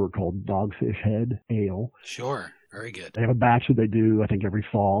a brewer called Dogfish Head Ale. Sure. Very good. They have a batch that they do, I think, every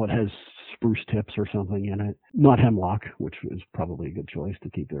fall. It has spruce tips or something in it. Not hemlock, which is probably a good choice to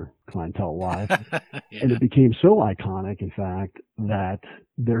keep their clientele alive. Yeah. And it became so iconic, in fact, that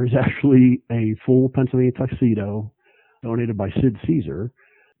there is actually a full Pennsylvania Tuxedo donated by Sid Caesar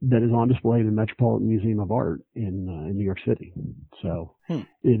that is on display in the Metropolitan Museum of Art in New York City. So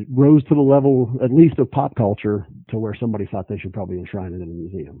it rose to the level, at least of pop culture, to where somebody thought they should probably enshrine it in a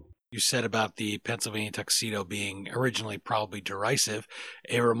museum. You said about the Pennsylvania Tuxedo being originally probably derisive.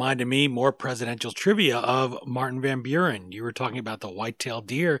 It reminded me more presidential trivia of Martin Van Buren. You were talking about the white-tailed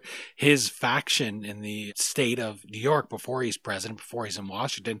deer. His faction in the state of New York before he's president, before he's in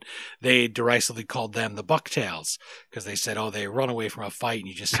Washington, they derisively called them the bucktails because they said, oh, they run away from a fight and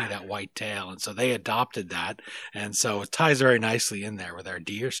you just see that white tail. And so they adopted that. And so it ties very nicely in there with our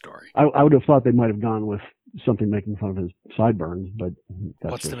deer story. I would have thought they might have gone with something making fun of his sideburns, but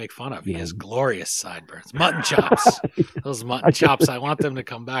what's to make fun of? He has glorious sideburns, mutton chops. Those mutton chops, I want them to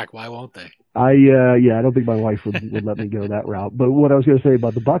come back. Why won't they? I don't think my wife would let me go that route. But what I was going to say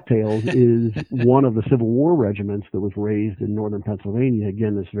about the bucktails is one of the Civil War regiments that was raised in northern Pennsylvania.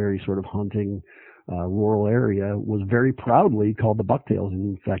 Again, this very sort of hunting rural area was very proudly called the Bucktails.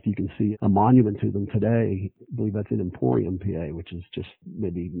 And in fact, you can see a monument to them today. I believe that's in Emporium, PA, which is just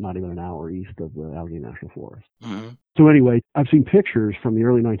maybe not even an hour east of the Allegheny National Forest. Mm-hmm. So anyway, I've seen pictures from the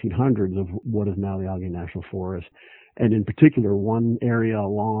early 1900s of what is now the Allegheny National Forest. And in particular, one area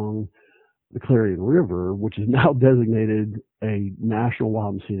along the Clarion River, which is now designated a National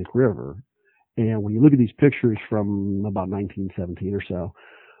Wild and Scenic River. And when you look at these pictures from about 1917 or so,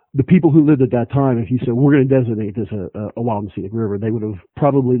 the people who lived at that time, if you said, we're going to designate this a wild and scenic river, they would have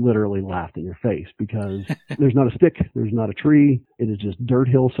probably literally laughed in your face because there's not a stick, there's not a tree, it is just dirt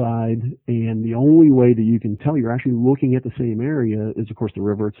hillside. And the only way that you can tell you're actually looking at the same area is, of course, the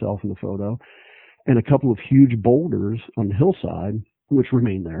river itself in the photo and a couple of huge boulders on the hillside, which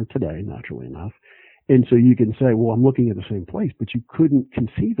remain there today, naturally enough. And so you can say, well, I'm looking at the same place, but you couldn't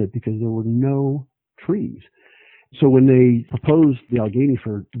conceive it because there were no trees. So when they proposed the Allegheny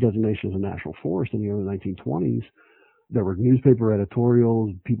for designation as a national forest in the early 1920s, there were newspaper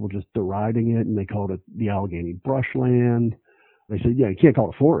editorials, people just deriding it, and they called it the Allegheny brushland. They said, yeah, you can't call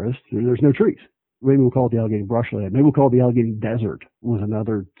it a forest. There's no trees. Maybe we'll call it the Allegheny brushland. Maybe we'll call it the Allegheny desert was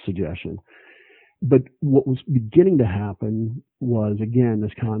another suggestion. But what was beginning to happen was, again,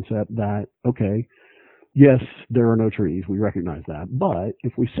 this concept that, okay, yes, there are no trees. We recognize that. But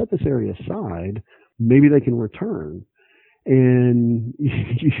if we set this area aside, maybe they can return. And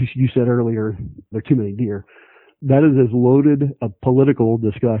you said earlier, there are too many deer. That is as loaded a political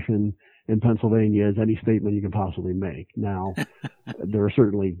discussion in Pennsylvania as any statement you can possibly make. Now, there are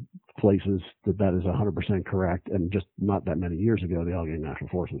certainly places that is 100% correct, and just not that many years ago, the Allegheny National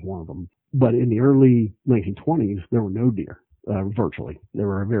Forest was one of them. But in the early 1920s, there were no deer, virtually. There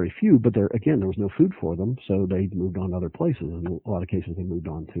were very few, but there was no food for them, so they moved on to other places. In a lot of cases, they moved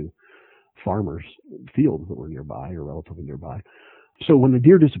on to farmers' fields that were nearby or relatively nearby. So when the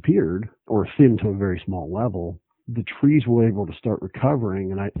deer disappeared or thinned to a very small level, the trees were able to start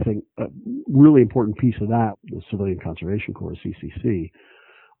recovering. And I think a really important piece of that, the Civilian Conservation Corps, CCC,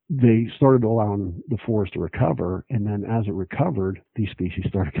 they started allowing the forest to recover. And then as it recovered, these species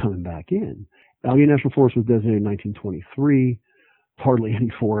started coming back in. Allegheny National Forest was designated in 1923, hardly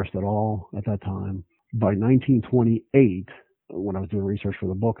any forest at all at that time. By 1928, when I was doing research for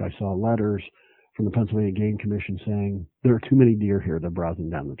the book, I saw letters from the Pennsylvania Game Commission saying, there are too many deer here. They're browsing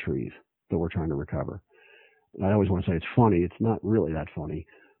down the trees that we're trying to recover. And I always want to say it's funny. It's not really that funny.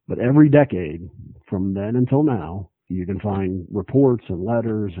 But every decade from then until now, you can find reports and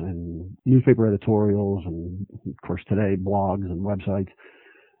letters and newspaper editorials and, of course, today, blogs and websites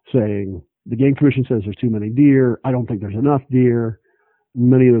saying, the Game Commission says there's too many deer. I don't think there's enough deer.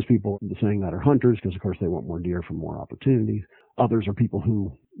 Many of those people saying that are hunters because, of course, they want more deer for more opportunities. Others are people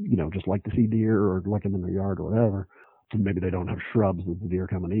who, just like to see deer or like them in their yard or whatever. So maybe they don't have shrubs that the deer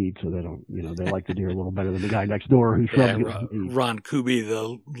come and eat, so they don't, they like the deer a little better than the guy next door whose shrubs eat. Ron Kuby,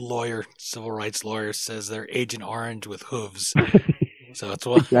 the lawyer, civil rights lawyer, says they're Agent Orange with hooves. So that's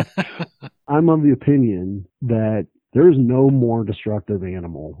what. I'm of the opinion that there is no more destructive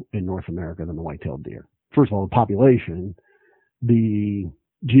animal in North America than the white-tailed deer. First of all, the population, the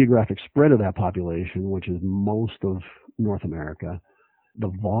geographic spread of that population, which is most of North America,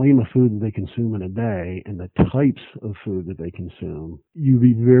 the volume of food that they consume in a day and the types of food that they consume, you'd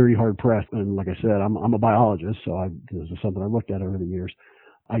be very hard pressed. And like I said, I'm a biologist, so this is something I looked at over the years.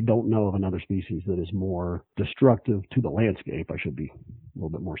 I don't know of another species that is more destructive to the landscape, I should be a little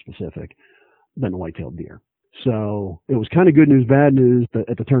bit more specific, than the white-tailed deer. So it was kind of good news, bad news that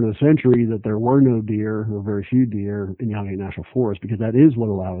at the turn of the century that there were no deer, or very few deer in the Allegheny National Forest, because that is what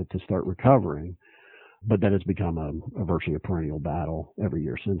allowed it to start recovering. But then it's become a virtually a perennial battle every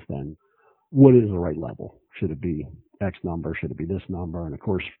year since then. What is the right level? Should it be X number? Should it be this number? And of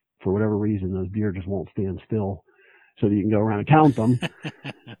course, for whatever reason, those deer just won't stand still so that you can go around and count them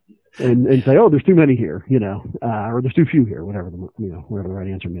and say, oh, there's too many here, or there's too few here, whatever the right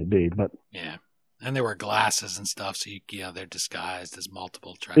answer may be. But yeah. And there were glasses and stuff, so they're disguised as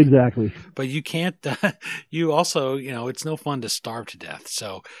multiple tribes. Exactly. But you can't. You also, it's no fun to starve to death.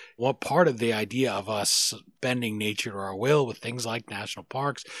 So, what part of the idea of us bending nature to our will with things like national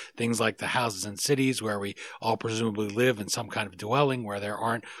parks, things like the houses in cities where we all presumably live in some kind of dwelling where there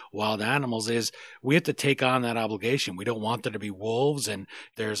aren't wild animals, is we have to take on that obligation. We don't want there to be wolves, and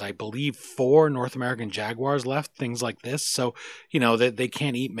there's, I believe, 4 North American jaguars left. Things like this, so that they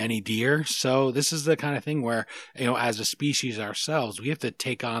can't eat many deer. So this is the kind of thing where, as a species ourselves, we have to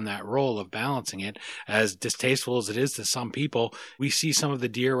take on that role of balancing it. As distasteful as it is to some people, we see some of the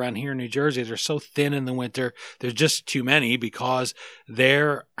deer around here in New Jersey, they're so thin in the winter, there's just too many because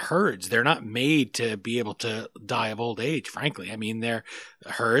they're herds. They're not made to be able to die of old age, frankly. I mean, they're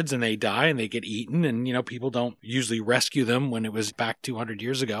herds and they die and they get eaten, and, people don't usually rescue them when it was back 200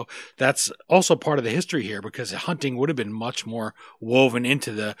 years ago. That's also part of the history here, because hunting would have been much more woven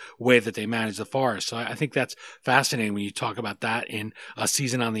into the way that they manage the forest. So I think that's fascinating when you talk about that in A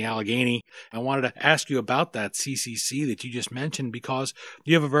Season on the Allegheny. I wanted to ask you about that CCC that you just mentioned, because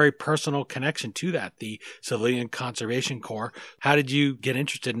you have a very personal connection to that, the Civilian Conservation Corps. How did you get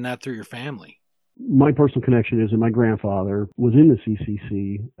interested in that through your family? My personal connection is that my grandfather was in the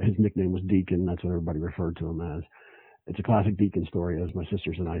CCC. His nickname was Deacon. That's what everybody referred to him as. It's a classic Deacon story, as my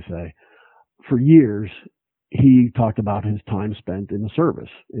sisters and I say. For years, he talked about his time spent in the service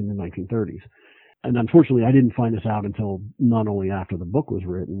in the 1930s. And unfortunately, I didn't find this out until not only after the book was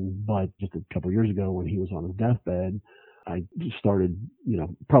written, but just a couple of years ago when he was on his deathbed. I started,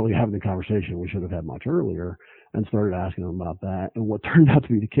 probably having the conversation we should have had much earlier, and started asking him about that. And what turned out to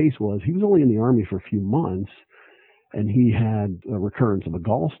be the case was he was only in the Army for a few months, and he had a recurrence of a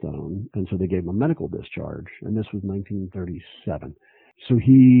gallstone, and so they gave him a medical discharge. And this was 1937. So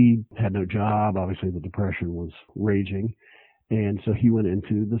he had no job. Obviously, the Depression was raging. And so he went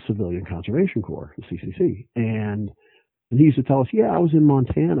into the Civilian Conservation Corps, the CCC. And he used to tell us, I was in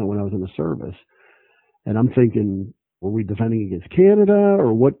Montana when I was in the service. And I'm thinking, were we defending against Canada,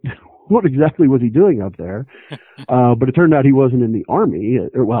 or what exactly was he doing up there? But it turned out he wasn't in the Army,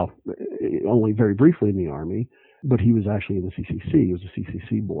 only very briefly in the Army, but he was actually in the CCC. He was a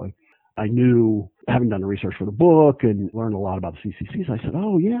CCC boy. I knew, having done the research for the book and learned a lot about the CCCs, I said,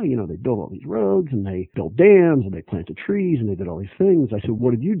 they built all these roads and they built dams and they planted trees and they did all these things. I said,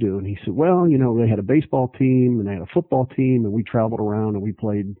 what did you do? And he said, they had a baseball team and they had a football team, and we traveled around and we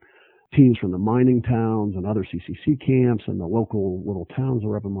played teams from the mining towns and other CCC camps and the local little towns that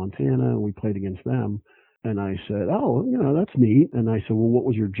were up in Montana, and we played against them. And I said, that's neat. And I said, well, what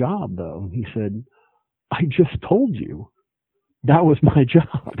was your job though? And he said, I just told you. That was my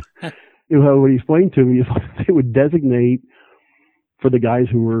job. What he explained to me is they would designate, for the guys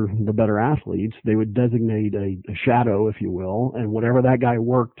who were the better athletes, they would designate a shadow, if you will, and whatever that guy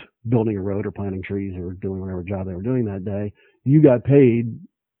worked, building a road or planting trees or doing whatever job they were doing that day, you got paid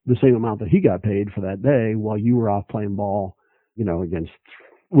the same amount that he got paid for that day while you were off playing ball, against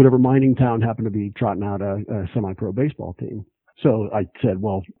whatever mining town happened to be trotting out a semi-pro baseball team. So I said,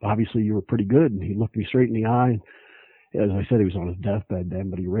 well, obviously you were pretty good. And he looked me straight in the eye. As I said, he was on his deathbed then,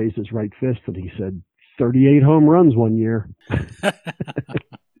 but he raised his right fist and he said, 38 home runs one year.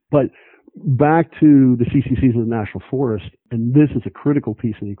 But back to the CCCs of the National Forest, and this is a critical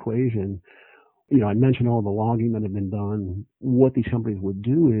piece of the equation. I mentioned all the logging that had been done. What these companies would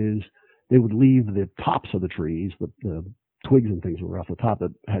do is they would leave the tops of the trees, the twigs and things that were off the top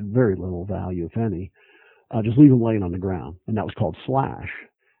that had very little value, if any, just leave them laying on the ground. And that was called slash.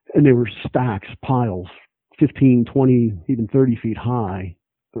 And they were stacks, piles, 15, 20, even 30 feet high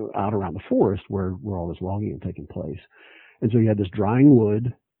out around the forest where all this logging had taken place. And so you had this drying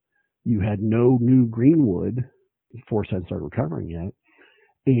wood. You had no new green wood. The forest hadn't started recovering yet.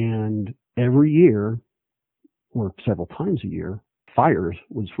 And every year, or several times a year, fires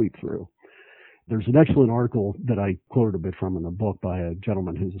would sweep through. There's an excellent article that I quoted a bit from in the book by a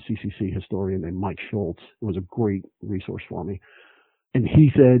gentleman who's a CCC historian named Mike Schultz. It was a great resource for me. And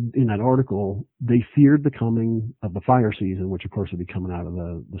he said in that article, they feared the coming of the fire season, which of course would be coming out of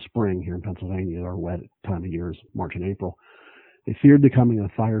the spring here in Pennsylvania. Our wet time of year is March and April. They feared the coming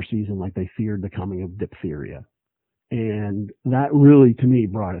of fire season like they feared the coming of diphtheria. And that really, to me,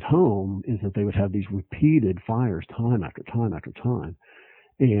 brought it home, is that they would have these repeated fires time after time after time.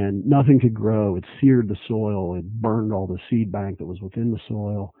 And nothing could grow. It seared the soil. It burned all the seed bank that was within the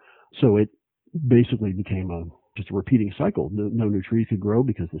soil. So it basically became just a repeating cycle. No new trees could grow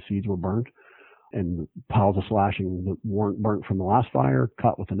because the seeds were burnt, and piles of slashing that weren't burnt from the last fire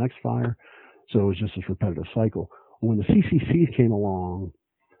caught with the next fire. So it was just this repetitive cycle. When the CCCs came along,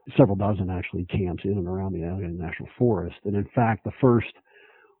 several dozen actually camps in and around the Allegheny National Forest. And in fact, the first,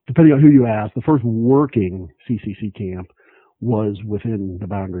 depending on who you ask, the first working CCC camp was within the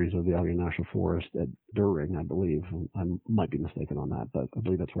boundaries of the Allegheny National Forest at During, I believe. I might be mistaken on that, but I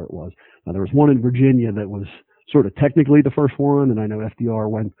believe that's where it was. Now, there was one in Virginia that was sort of technically the first one, and I know FDR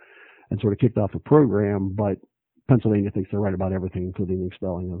went and sort of kicked off the program, but Pennsylvania thinks they're right about everything, including the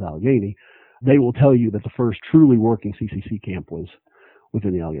expelling of Allegheny. They will tell you that the first truly working CCC camp was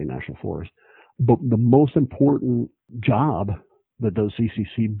within the Allegheny National Forest. But the most important job that those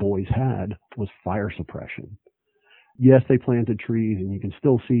CCC boys had was fire suppression. Yes, they planted trees, and you can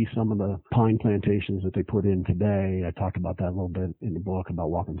still see some of the pine plantations that they put in today. I talked about that a little bit in the book,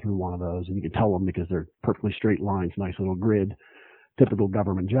 about walking through one of those, and you can tell them because they're perfectly straight lines, nice little grid, typical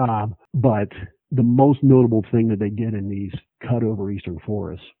government job. But the most notable thing that they did in these cut over eastern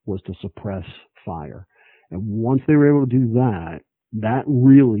forests was to suppress fire. And once they were able to do that, that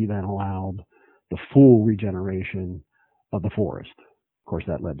really then allowed the full regeneration of the forest. Of course,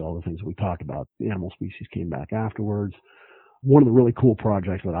 that led to all the things we talked about. The animal species came back afterwards. One of the really cool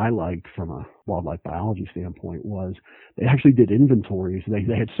projects that I liked from a wildlife biology standpoint was they actually did inventories.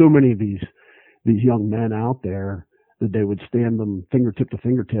 They had so many of these young men out there that they would stand them fingertip to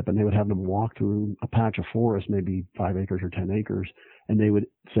fingertip, and they would have them walk through a patch of forest, maybe 5 acres or 10 acres, and they would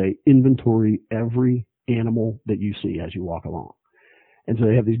say, inventory every animal that you see as you walk along. And so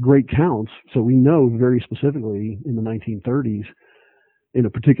they have these great counts. So we know very specifically in the 1930s, in a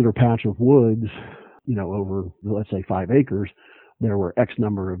particular patch of woods, over, let's say 5 acres, there were X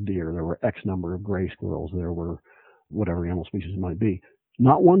number of deer, there were X number of gray squirrels, there were whatever animal species it might be.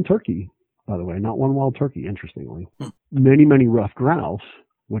 Not one turkey, by the way, not one wild turkey, interestingly. Many, many ruffed grouse,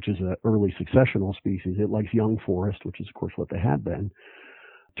 which is an early successional species. It likes young forest, which is, of course, what they had then.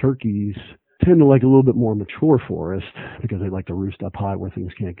 Turkeys tend to like a little bit more mature forest because they like to roost up high where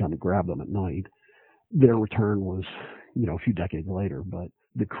things can't come and grab them at night. Their return was, a few decades later, but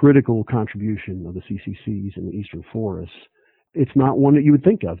the critical contribution of the CCCs in the eastern forests, it's not one that you would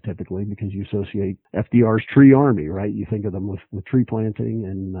think of typically because you associate FDR's tree army, right? You think of them with tree planting,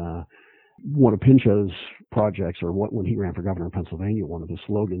 and one of Pinchot's projects, or when he ran for governor of Pennsylvania, one of his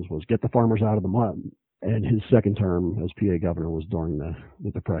slogans was "Get the farmers out of the mud." And his second term as PA governor was during the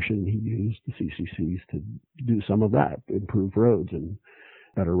Depression. He used the CCCs to do some of that, improve roads and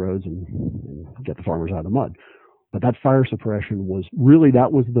better roads and get the farmers out of the mud. But that fire suppression was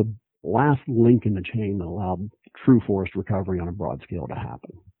the last link in the chain that allowed true forest recovery on a broad scale to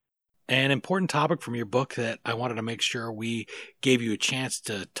happen. An important topic from your book that I wanted to make sure we gave you a chance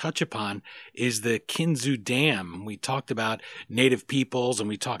to touch upon is the Kinzua Dam. We talked about native peoples and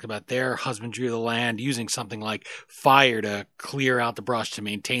we talked about their husbandry of the land, using something like fire to clear out the brush to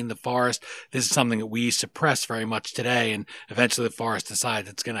maintain the forest. This is something that we suppress very much today, and eventually the forest decides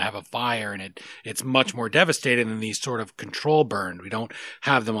it's going to have a fire, and it's much more devastating than these sort of control burns. We don't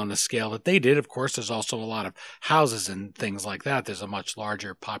have them on the scale that they did. Of course, there's also a lot of houses and things like that. There's a much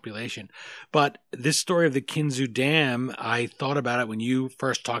larger population. But this story of the Kinzua Dam, I thought about it when you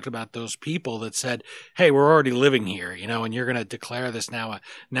first talked about those people that said, hey, we're already living here, and you're going to declare this now a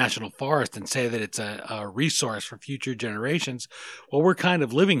national forest and say that it's a resource for future generations. Well, we're kind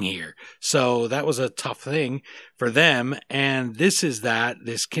of living here. So that was a tough thing for them. And this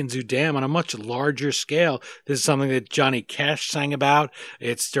Kinzua Dam on a much larger scale. This is something that Johnny Cash sang about.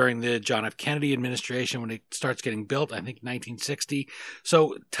 It's during the John F. Kennedy administration when it starts getting built, I think 1960.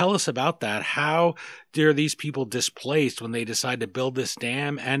 So tell us about that. How are these people displaced when they decide to build this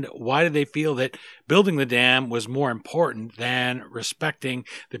dam, and why do they feel that building the dam was more important than respecting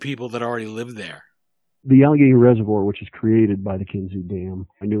the people that already lived there? The Allegheny Reservoir, which is created by the Kinzua Dam,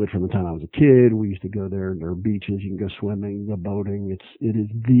 I knew it from the time I was a kid. We used to go there. There are beaches. You can go swimming, go boating. It is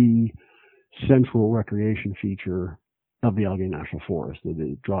the central recreation feature of the Allegheny National Forest.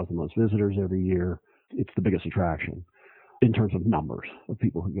 It draws the most visitors every year. It's the biggest attraction in terms of numbers of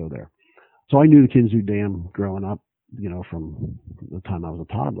people who go there. So I knew the Kinzua Dam growing up, from the time I was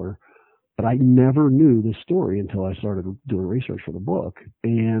a toddler, but I never knew this story until I started doing research for the book.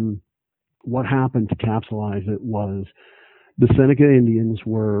 And what happened to capsulize it was the Seneca Indians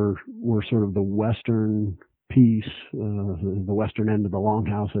were sort of the Western piece, the western end of the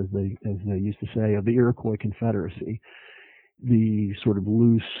longhouse, as they used to say, of the Iroquois Confederacy, the sort of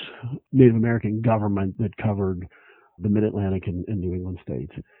loose Native American government that covered the Mid-Atlantic and New England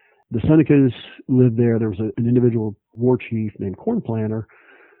states. The Senecas lived there. There was an individual war chief named Cornplanter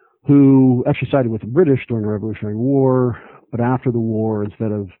who actually sided with the British during the Revolutionary War, but after the war,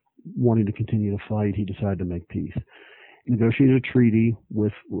 instead of wanting to continue to fight, he decided to make peace. He negotiated a treaty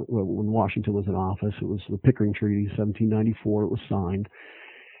when Washington was in office. It was the Pickering Treaty, 1794. It was signed,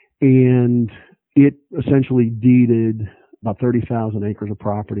 and it essentially deeded about 30,000 acres of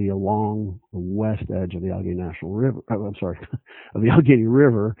property along the west edge of the Allegheny National River. Of the Allegheny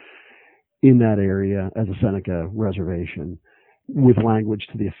River in that area as a Seneca reservation, with language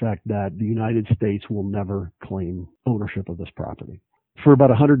to the effect that the United States will never claim ownership of this property. For about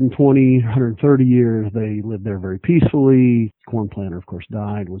 120, 130 years, they lived there very peacefully. Cornplanter, of course,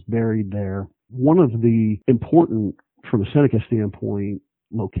 died, was buried there. One of the important, from a Seneca standpoint,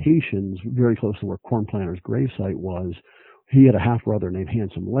 locations very close to where Cornplanter's gravesite was, he had a half-brother named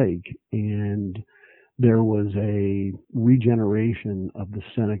Handsome Lake, and there was a regeneration of the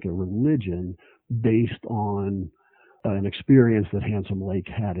Seneca religion based on an experience that Handsome Lake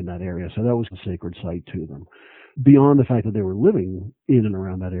had in that area. So that was a sacred site to them. Beyond the fact that they were living in and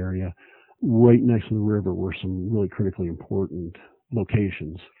around that area, right next to the river were some really critically important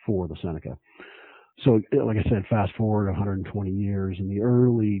locations for the Seneca. So, like I said, fast forward 120 years, in the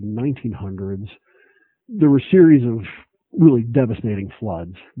early 1900s, there were a series of really devastating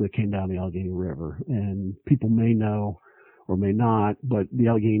floods that came down the Allegheny River. And people may know or may not, but the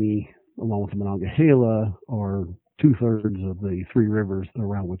Allegheny, along with the Monongahela, are 2/3 of the three rivers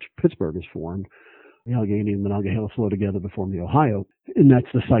around which Pittsburgh is formed. The Allegheny and Monongahela flow together to form the Ohio. And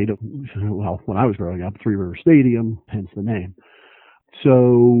that's the site of, well, when I was growing up, Three River Stadium, hence the name.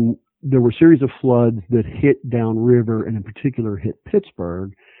 So there were a series of floods that hit downriver and in particular hit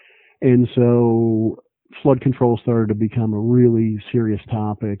Pittsburgh. And so flood control started to become a really serious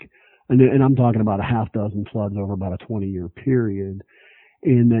topic. And I'm talking about a half dozen floods over about a 20-year period.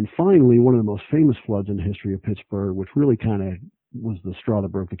 And then finally, one of the most famous floods in the history of Pittsburgh, which really kind of was the straw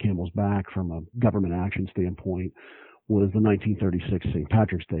that broke the camel's back from a government action standpoint, was the 1936 St.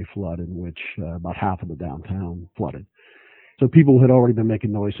 Patrick's Day flood, in which about half of the downtown flooded. So people had already been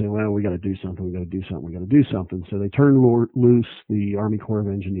making noise saying, well, we got to do something, we got to do something, we got to do something. So they turned loose the Army Corps of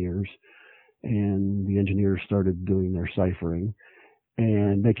Engineers, and the engineers started doing their ciphering.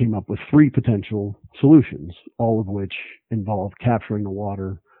 And they came up with three potential solutions, all of which involved capturing the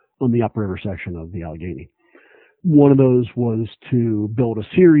water on the upriver section of the Allegheny. One of those was to build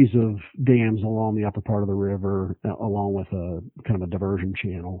a series of dams along the upper part of the river, along with a kind of a diversion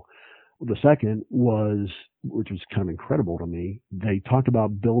channel. The second was, which was kind of incredible to me, they talked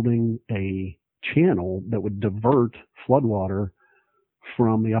about building a channel that would divert floodwater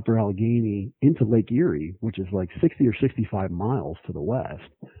from the upper Allegheny into Lake Erie, which is like 60 or 65 miles to the west.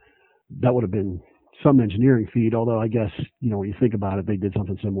 That would have been some engineering feat, although I guess, when you think about it, they did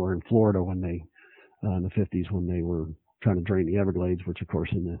something similar in Florida when they, in the 50s, when they were trying to drain the Everglades, which of course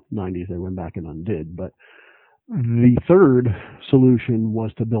in the 90s they went back and undid. But the third solution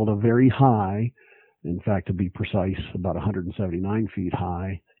was to build a very high, in fact, to be precise, about 179 feet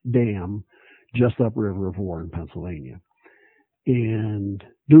high dam just upriver of Warren, Pennsylvania. And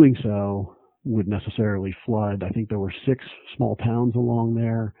doing so would necessarily flood, I think there were 6 small towns along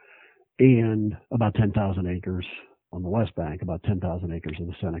there and about 10,000 acres on the west bank, about 10,000 acres of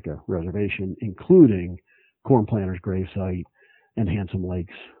the Seneca Reservation, including Cornplanter's gravesite and Handsome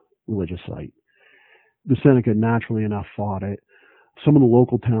Lake's religious site. The Seneca, naturally enough, fought it. Some of the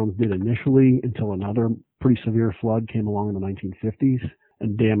local towns did initially, until another pretty severe flood came along in the 1950s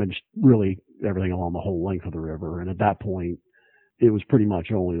and damaged really everything along the whole length of the river. And at that point, it was pretty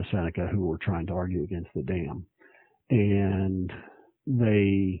much only the Seneca who were trying to argue against the dam. And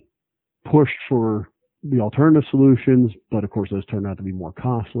they pushed for the alternative solutions, but of course those turned out to be more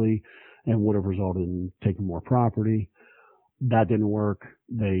costly and would have resulted in taking more property. That didn't work.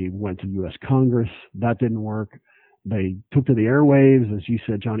 They went to U.S. Congress. That didn't work. They took to the airwaves, as you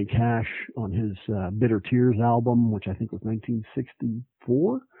said, Johnny Cash on his Bitter Tears album, which I think was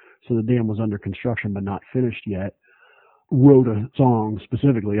 1964. So the dam was under construction but not finished yet. Wrote a song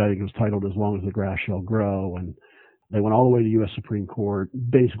specifically, I think it was titled As Long as the Grass Shall Grow, and they went all the way to U.S. Supreme Court,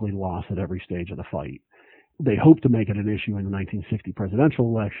 basically lost at every stage of the fight. They hoped to make it an issue in the 1960 presidential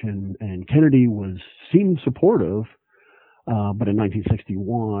election, and Kennedy seemed supportive, but in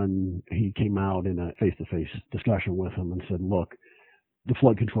 1961, he came out in a face-to-face discussion with him and said, look, the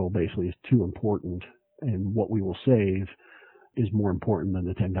flood control basically is too important, and what we will save is more important than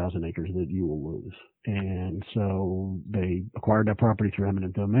the 10,000 acres that you will lose. And so they acquired that property through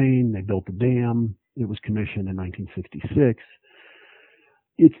eminent domain. They built the dam. It was commissioned in 1966.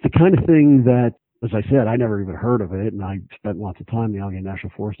 It's the kind of thing that, as I said, I never even heard of it, and I spent lots of time in the Allegheny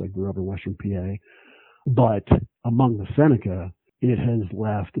National Forest. I grew up in Western PA. But among the Seneca, it has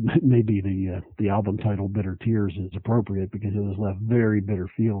left, maybe the album title Bitter Tears is appropriate, because it has left very bitter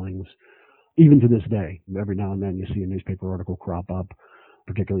feelings, even to this day. Every now and then you see a newspaper article crop up,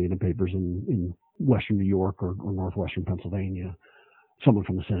 particularly in the papers in Western New York or Northwestern Pennsylvania, someone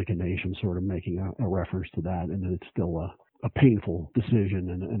from the Seneca Nation sort of making a reference to that, and that it's still a painful decision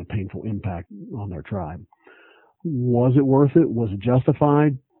and a painful impact on their tribe. Was it worth it? Was it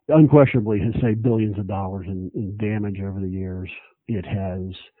justified? Unquestionably has saved billions of dollars in damage over the years. It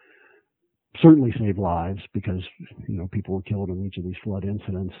has certainly saved lives, because, people were killed in each of these flood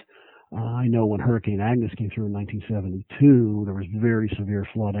incidents. I know when Hurricane Agnes came through in 1972, there was very severe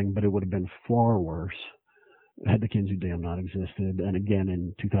flooding, but it would have been far worse had the Kinzig Dam not existed. And again,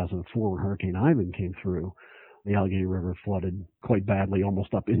 in 2004, when Hurricane Ivan came through, the Allegheny River flooded quite badly,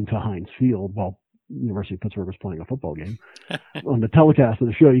 almost up into Heinz Field, while University of Pittsburgh was playing a football game. On the telecast of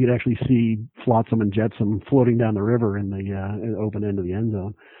the show, you could actually see flotsam and jetsam floating down the river in the open end of the end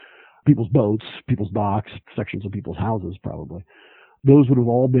zone. People's boats, people's docks, sections of people's houses, probably. Those would have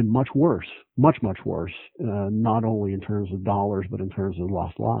all been much worse, much, much worse, not only in terms of dollars, but in terms of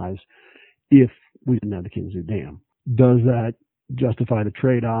lost lives, if we didn't have the Kinzig Dam. Does that justify the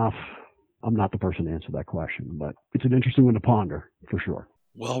trade-off? I'm not the person to answer that question, but it's an interesting one to ponder, for sure.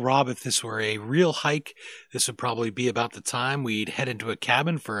 Well, Rob, if this were a real hike, this would probably be about the time we'd head into a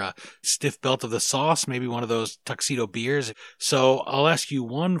cabin for a stiff belt of the sauce, maybe one of those tuxedo beers. So I'll ask you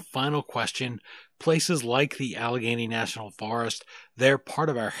one final question. Places like the Allegheny National Forest, they're part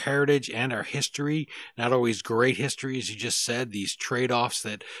of our heritage and our history. Not always great history, as you just said, these trade-offs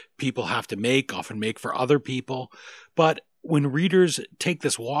that people have to make, often make for other people. But when readers take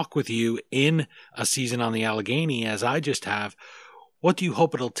this walk with you in a season on the Allegheny, as I just have, what do you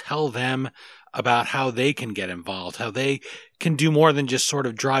hope it'll tell them about how they can get involved, how they can do more than just sort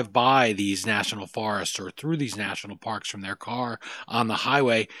of drive by these national forests or through these national parks from their car on the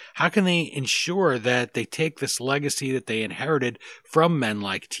highway? How can they ensure that they take this legacy that they inherited from men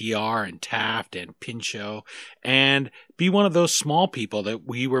like TR and Taft and Pinchot and be one of those small people that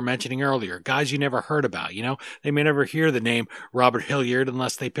we were mentioning earlier, guys you never heard about? They may never hear the name Robert Hilliard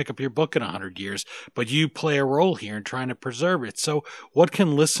unless they pick up your book in 100 years, but you play a role here in trying to preserve it. So what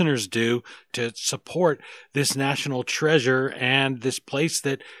can listeners do to support this national treasure and this place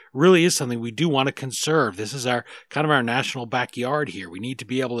that really is something we do want to conserve? This is our kind of our national backyard here. We need to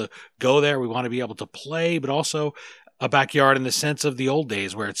be able to go there. We want to be able to play, but also a backyard in the sense of the old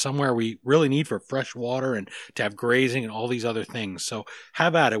days where it's somewhere we really need for fresh water and to have grazing and all these other things. So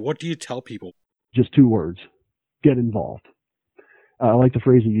have at it. What do you tell people? Just 2 words: get involved. I like the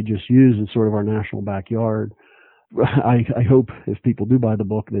phrase that you just used. It's sort of our national backyard. I hope if people do buy the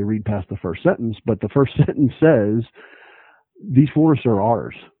book, they read past the first sentence, but the first sentence says, these forests are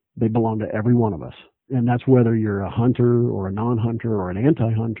ours. They belong to every one of us. And that's whether you're a hunter or a non-hunter or an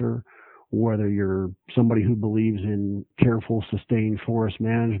anti-hunter, whether you're somebody who believes in careful, sustained forest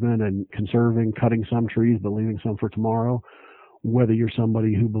management and conserving, cutting some trees, but leaving some for tomorrow, whether you're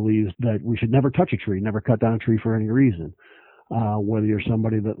somebody who believes that we should never touch a tree, never cut down a tree for any reason, whether you're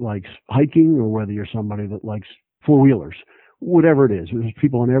somebody that likes hiking or whether you're somebody that likes four-wheelers, whatever it is. There's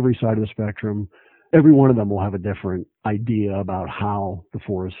people on every side of the spectrum. Every one of them will have a different idea about how the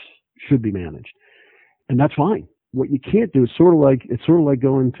forests should be managed. And that's fine. What you can't do, it's sort of like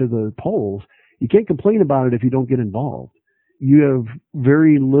going to the polls. You can't complain about it if you don't get involved. You have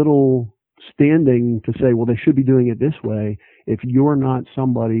very little standing to say, well, they should be doing it this way, if you're not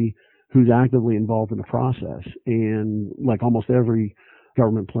somebody who's actively involved in the process. And like almost every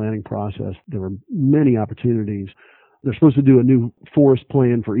government planning process, there are many opportunities. They're supposed to do a new forest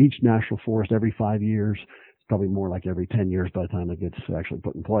plan for each national forest every 5 years. It's probably more like every 10 years by the time it gets actually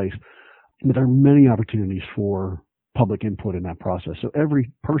put in place. But there are many opportunities for public input in that process. So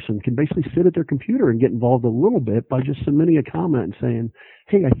every person can basically sit at their computer and get involved a little bit by just submitting a comment and saying,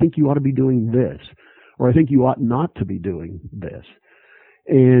 hey, I think you ought to be doing this, or I think you ought not to be doing this.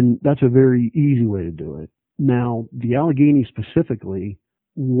 And that's a very easy way to do it. Now, the Allegheny specifically,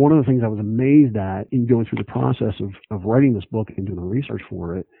 one of the things I was amazed at in going through the process of writing this book and doing the research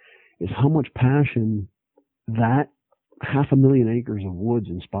for it is how much passion that 500,000 acres of woods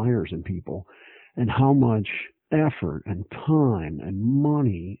inspires in people, and how much effort and time and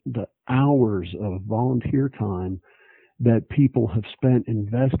money, the hours of volunteer time that people have spent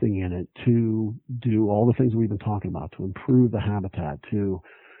investing in it to do all the things we've been talking about, to improve the habitat, to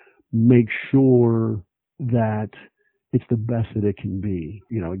make sure that it's the best that it can be.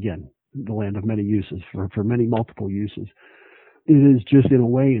 You know, again, the land of many uses for many multiple uses. It is just in a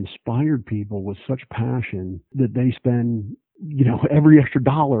way inspired people with such passion that they spend, you know, every extra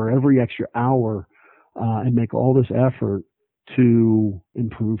dollar, every extra hour, and make all this effort to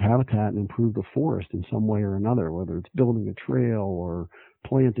improve habitat and improve the forest in some way or another, whether it's building a trail or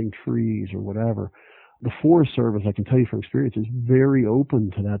planting trees or whatever. The Forest Service, I can tell you from experience, is very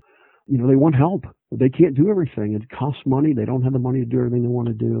open to that. You know, they want help. They can't do everything. It costs money. They don't have the money to do everything they want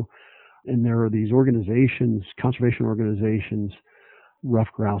to do. And there are these organizations, conservation organizations, Rough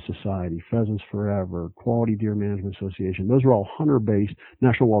Grouse Society, Pheasants Forever, Quality Deer Management Association. Those are all hunter-based,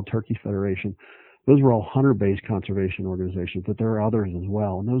 National Wild Turkey Federation. Those are all hunter-based conservation organizations, but there are others as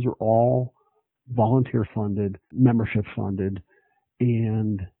well. And those are all volunteer-funded, membership-funded,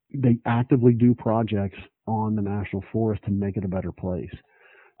 and they actively do projects on the national forest to make it a better place.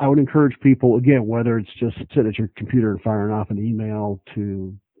 I would encourage people, again, whether it's just sit at your computer and firing off an email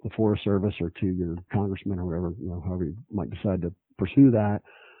to the Forest Service or to your congressman or whatever, you know, however you might decide to pursue that,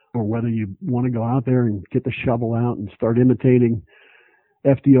 or whether you want to go out there and get the shovel out and start imitating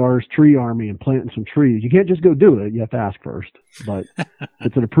FDR's tree army and planting some trees. You can't just go do it. You have to ask first. But if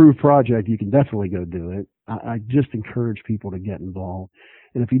it's an approved project, you can definitely go do it. I just encourage people to get involved.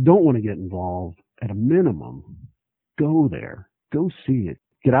 And if you don't want to get involved, at a minimum, go there. Go see it.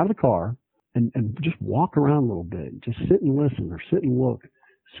 Get out of the car and just walk around a little bit. Just sit and listen or sit and look,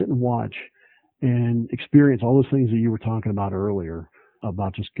 sit and watch and experience all those things that you were talking about earlier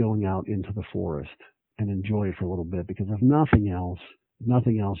about just going out into the forest and enjoy it for a little bit. Because if nothing else,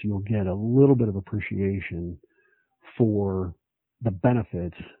 you'll get a little bit of appreciation for the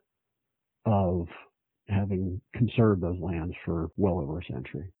benefits of having conserved those lands for well over a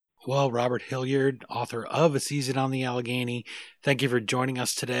century. Well, Robert Hilliard, author of A Season on the Allegheny, thank you for joining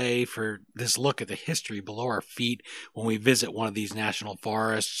us today for this look at the history below our feet when we visit one of these national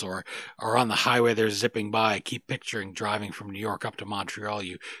forests or on the highway they're zipping by. I keep picturing driving from New York up to Montreal.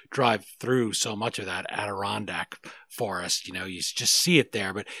 You drive through so much of that Adirondack forest, you know, you just see it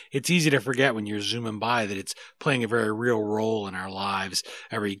there, but it's easy to forget when you're zooming by that it's playing a very real role in our lives.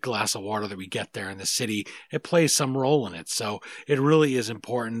 Every glass of water that we get there in the city, it plays some role in it. So it really is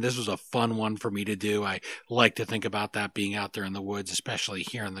important. This was a fun one for me to do. I like to think about that, being out there in the woods, especially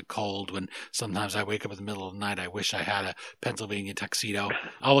here in the cold when sometimes I wake up in the middle of the night. I wish I had a Pennsylvania tuxedo.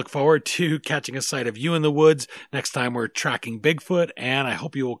 I'll look forward to catching a sight of you in the woods next time we're tracking Bigfoot, and I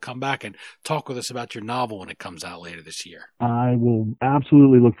hope you will come back and talk with us about your novel when it comes out later this year. I will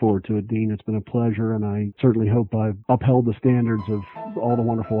absolutely look forward to it, Dean. It's been a pleasure, and I certainly hope I've upheld the standards of all the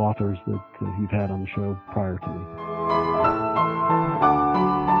wonderful authors that you've had on the show prior to me.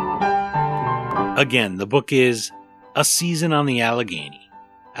 Again, the book is A Season on the Allegheny.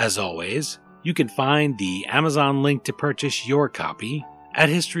 As always, you can find the Amazon link to purchase your copy at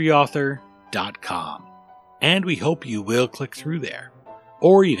historyauthor.com. And we hope you will click through there.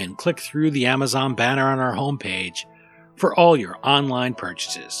 Or you can click through the Amazon banner on our homepage for all your online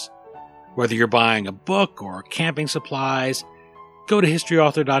purchases. Whether you're buying a book or camping supplies, go to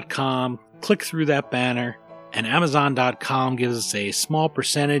historyauthor.com, click through that banner, and Amazon.com gives us a small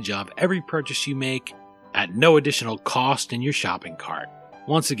percentage of every purchase you make at no additional cost in your shopping cart.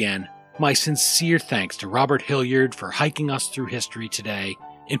 Once again, my sincere thanks to Robert Hilliard for hiking us through history today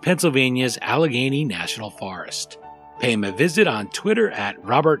in Pennsylvania's Allegheny National Forest. Pay him a visit on Twitter at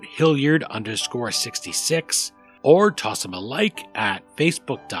RobertHilliard_66 or toss him a like at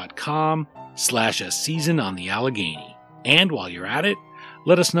Facebook.com/A Season on the Allegheny. And while you're at it,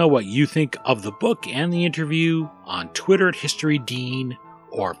 let us know what you think of the book and the interview on Twitter at HistoryDean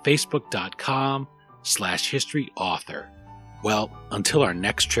or Facebook.com/HistoryAuthor. Well, until our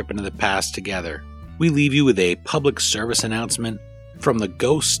next trip into the past together, we leave you with a public service announcement from the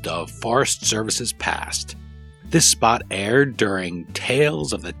ghost of Forest Service's past. This spot aired during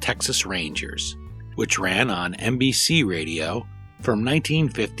Tales of the Texas Rangers, which ran on NBC Radio from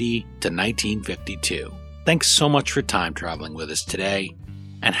 1950 to 1952. Thanks so much for time traveling with us today,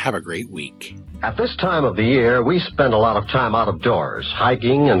 and have a great week. At this time of the year, we spend a lot of time out of doors,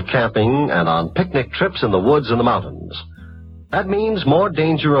 hiking and camping, and on picnic trips in the woods and the mountains. That means more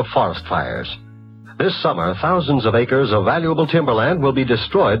danger of forest fires. This summer, thousands of acres of valuable timberland will be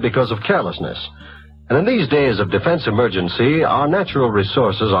destroyed because of carelessness. And in these days of defense emergency, our natural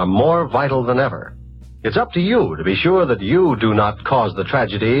resources are more vital than ever. It's up to you to be sure that you do not cause the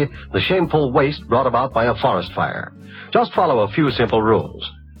tragedy, the shameful waste brought about by a forest fire. Just follow a few simple rules.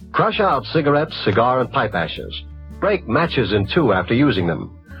 Crush out cigarettes, cigar, and pipe ashes. Break matches in two after using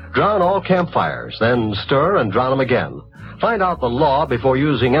them. Drown all campfires, then stir and drown them again. Find out the law before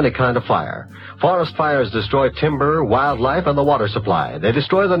using any kind of fire. Forest fires destroy timber, wildlife, and the water supply. They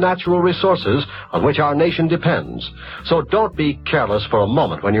destroy the natural resources on which our nation depends. So don't be careless for a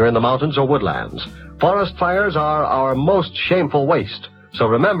moment when you're in the mountains or woodlands. Forest fires are our most shameful waste. So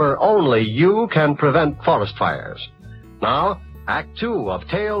remember, only you can prevent forest fires. Now, Act 2 of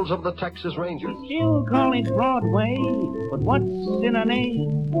Tales of the Texas Rangers. We still call it Broadway, but what's in a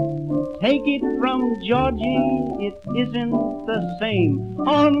name? Take it from Georgie, it isn't the same.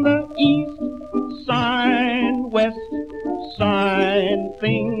 On the east side, west side,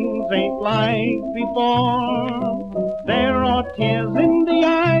 things ain't like before. There are tears in the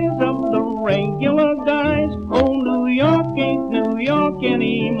eyes of the regular guys. Oh, New York ain't New York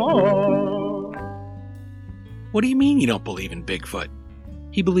anymore. What do you mean you don't believe in Bigfoot?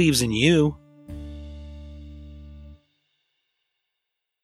 He believes in you.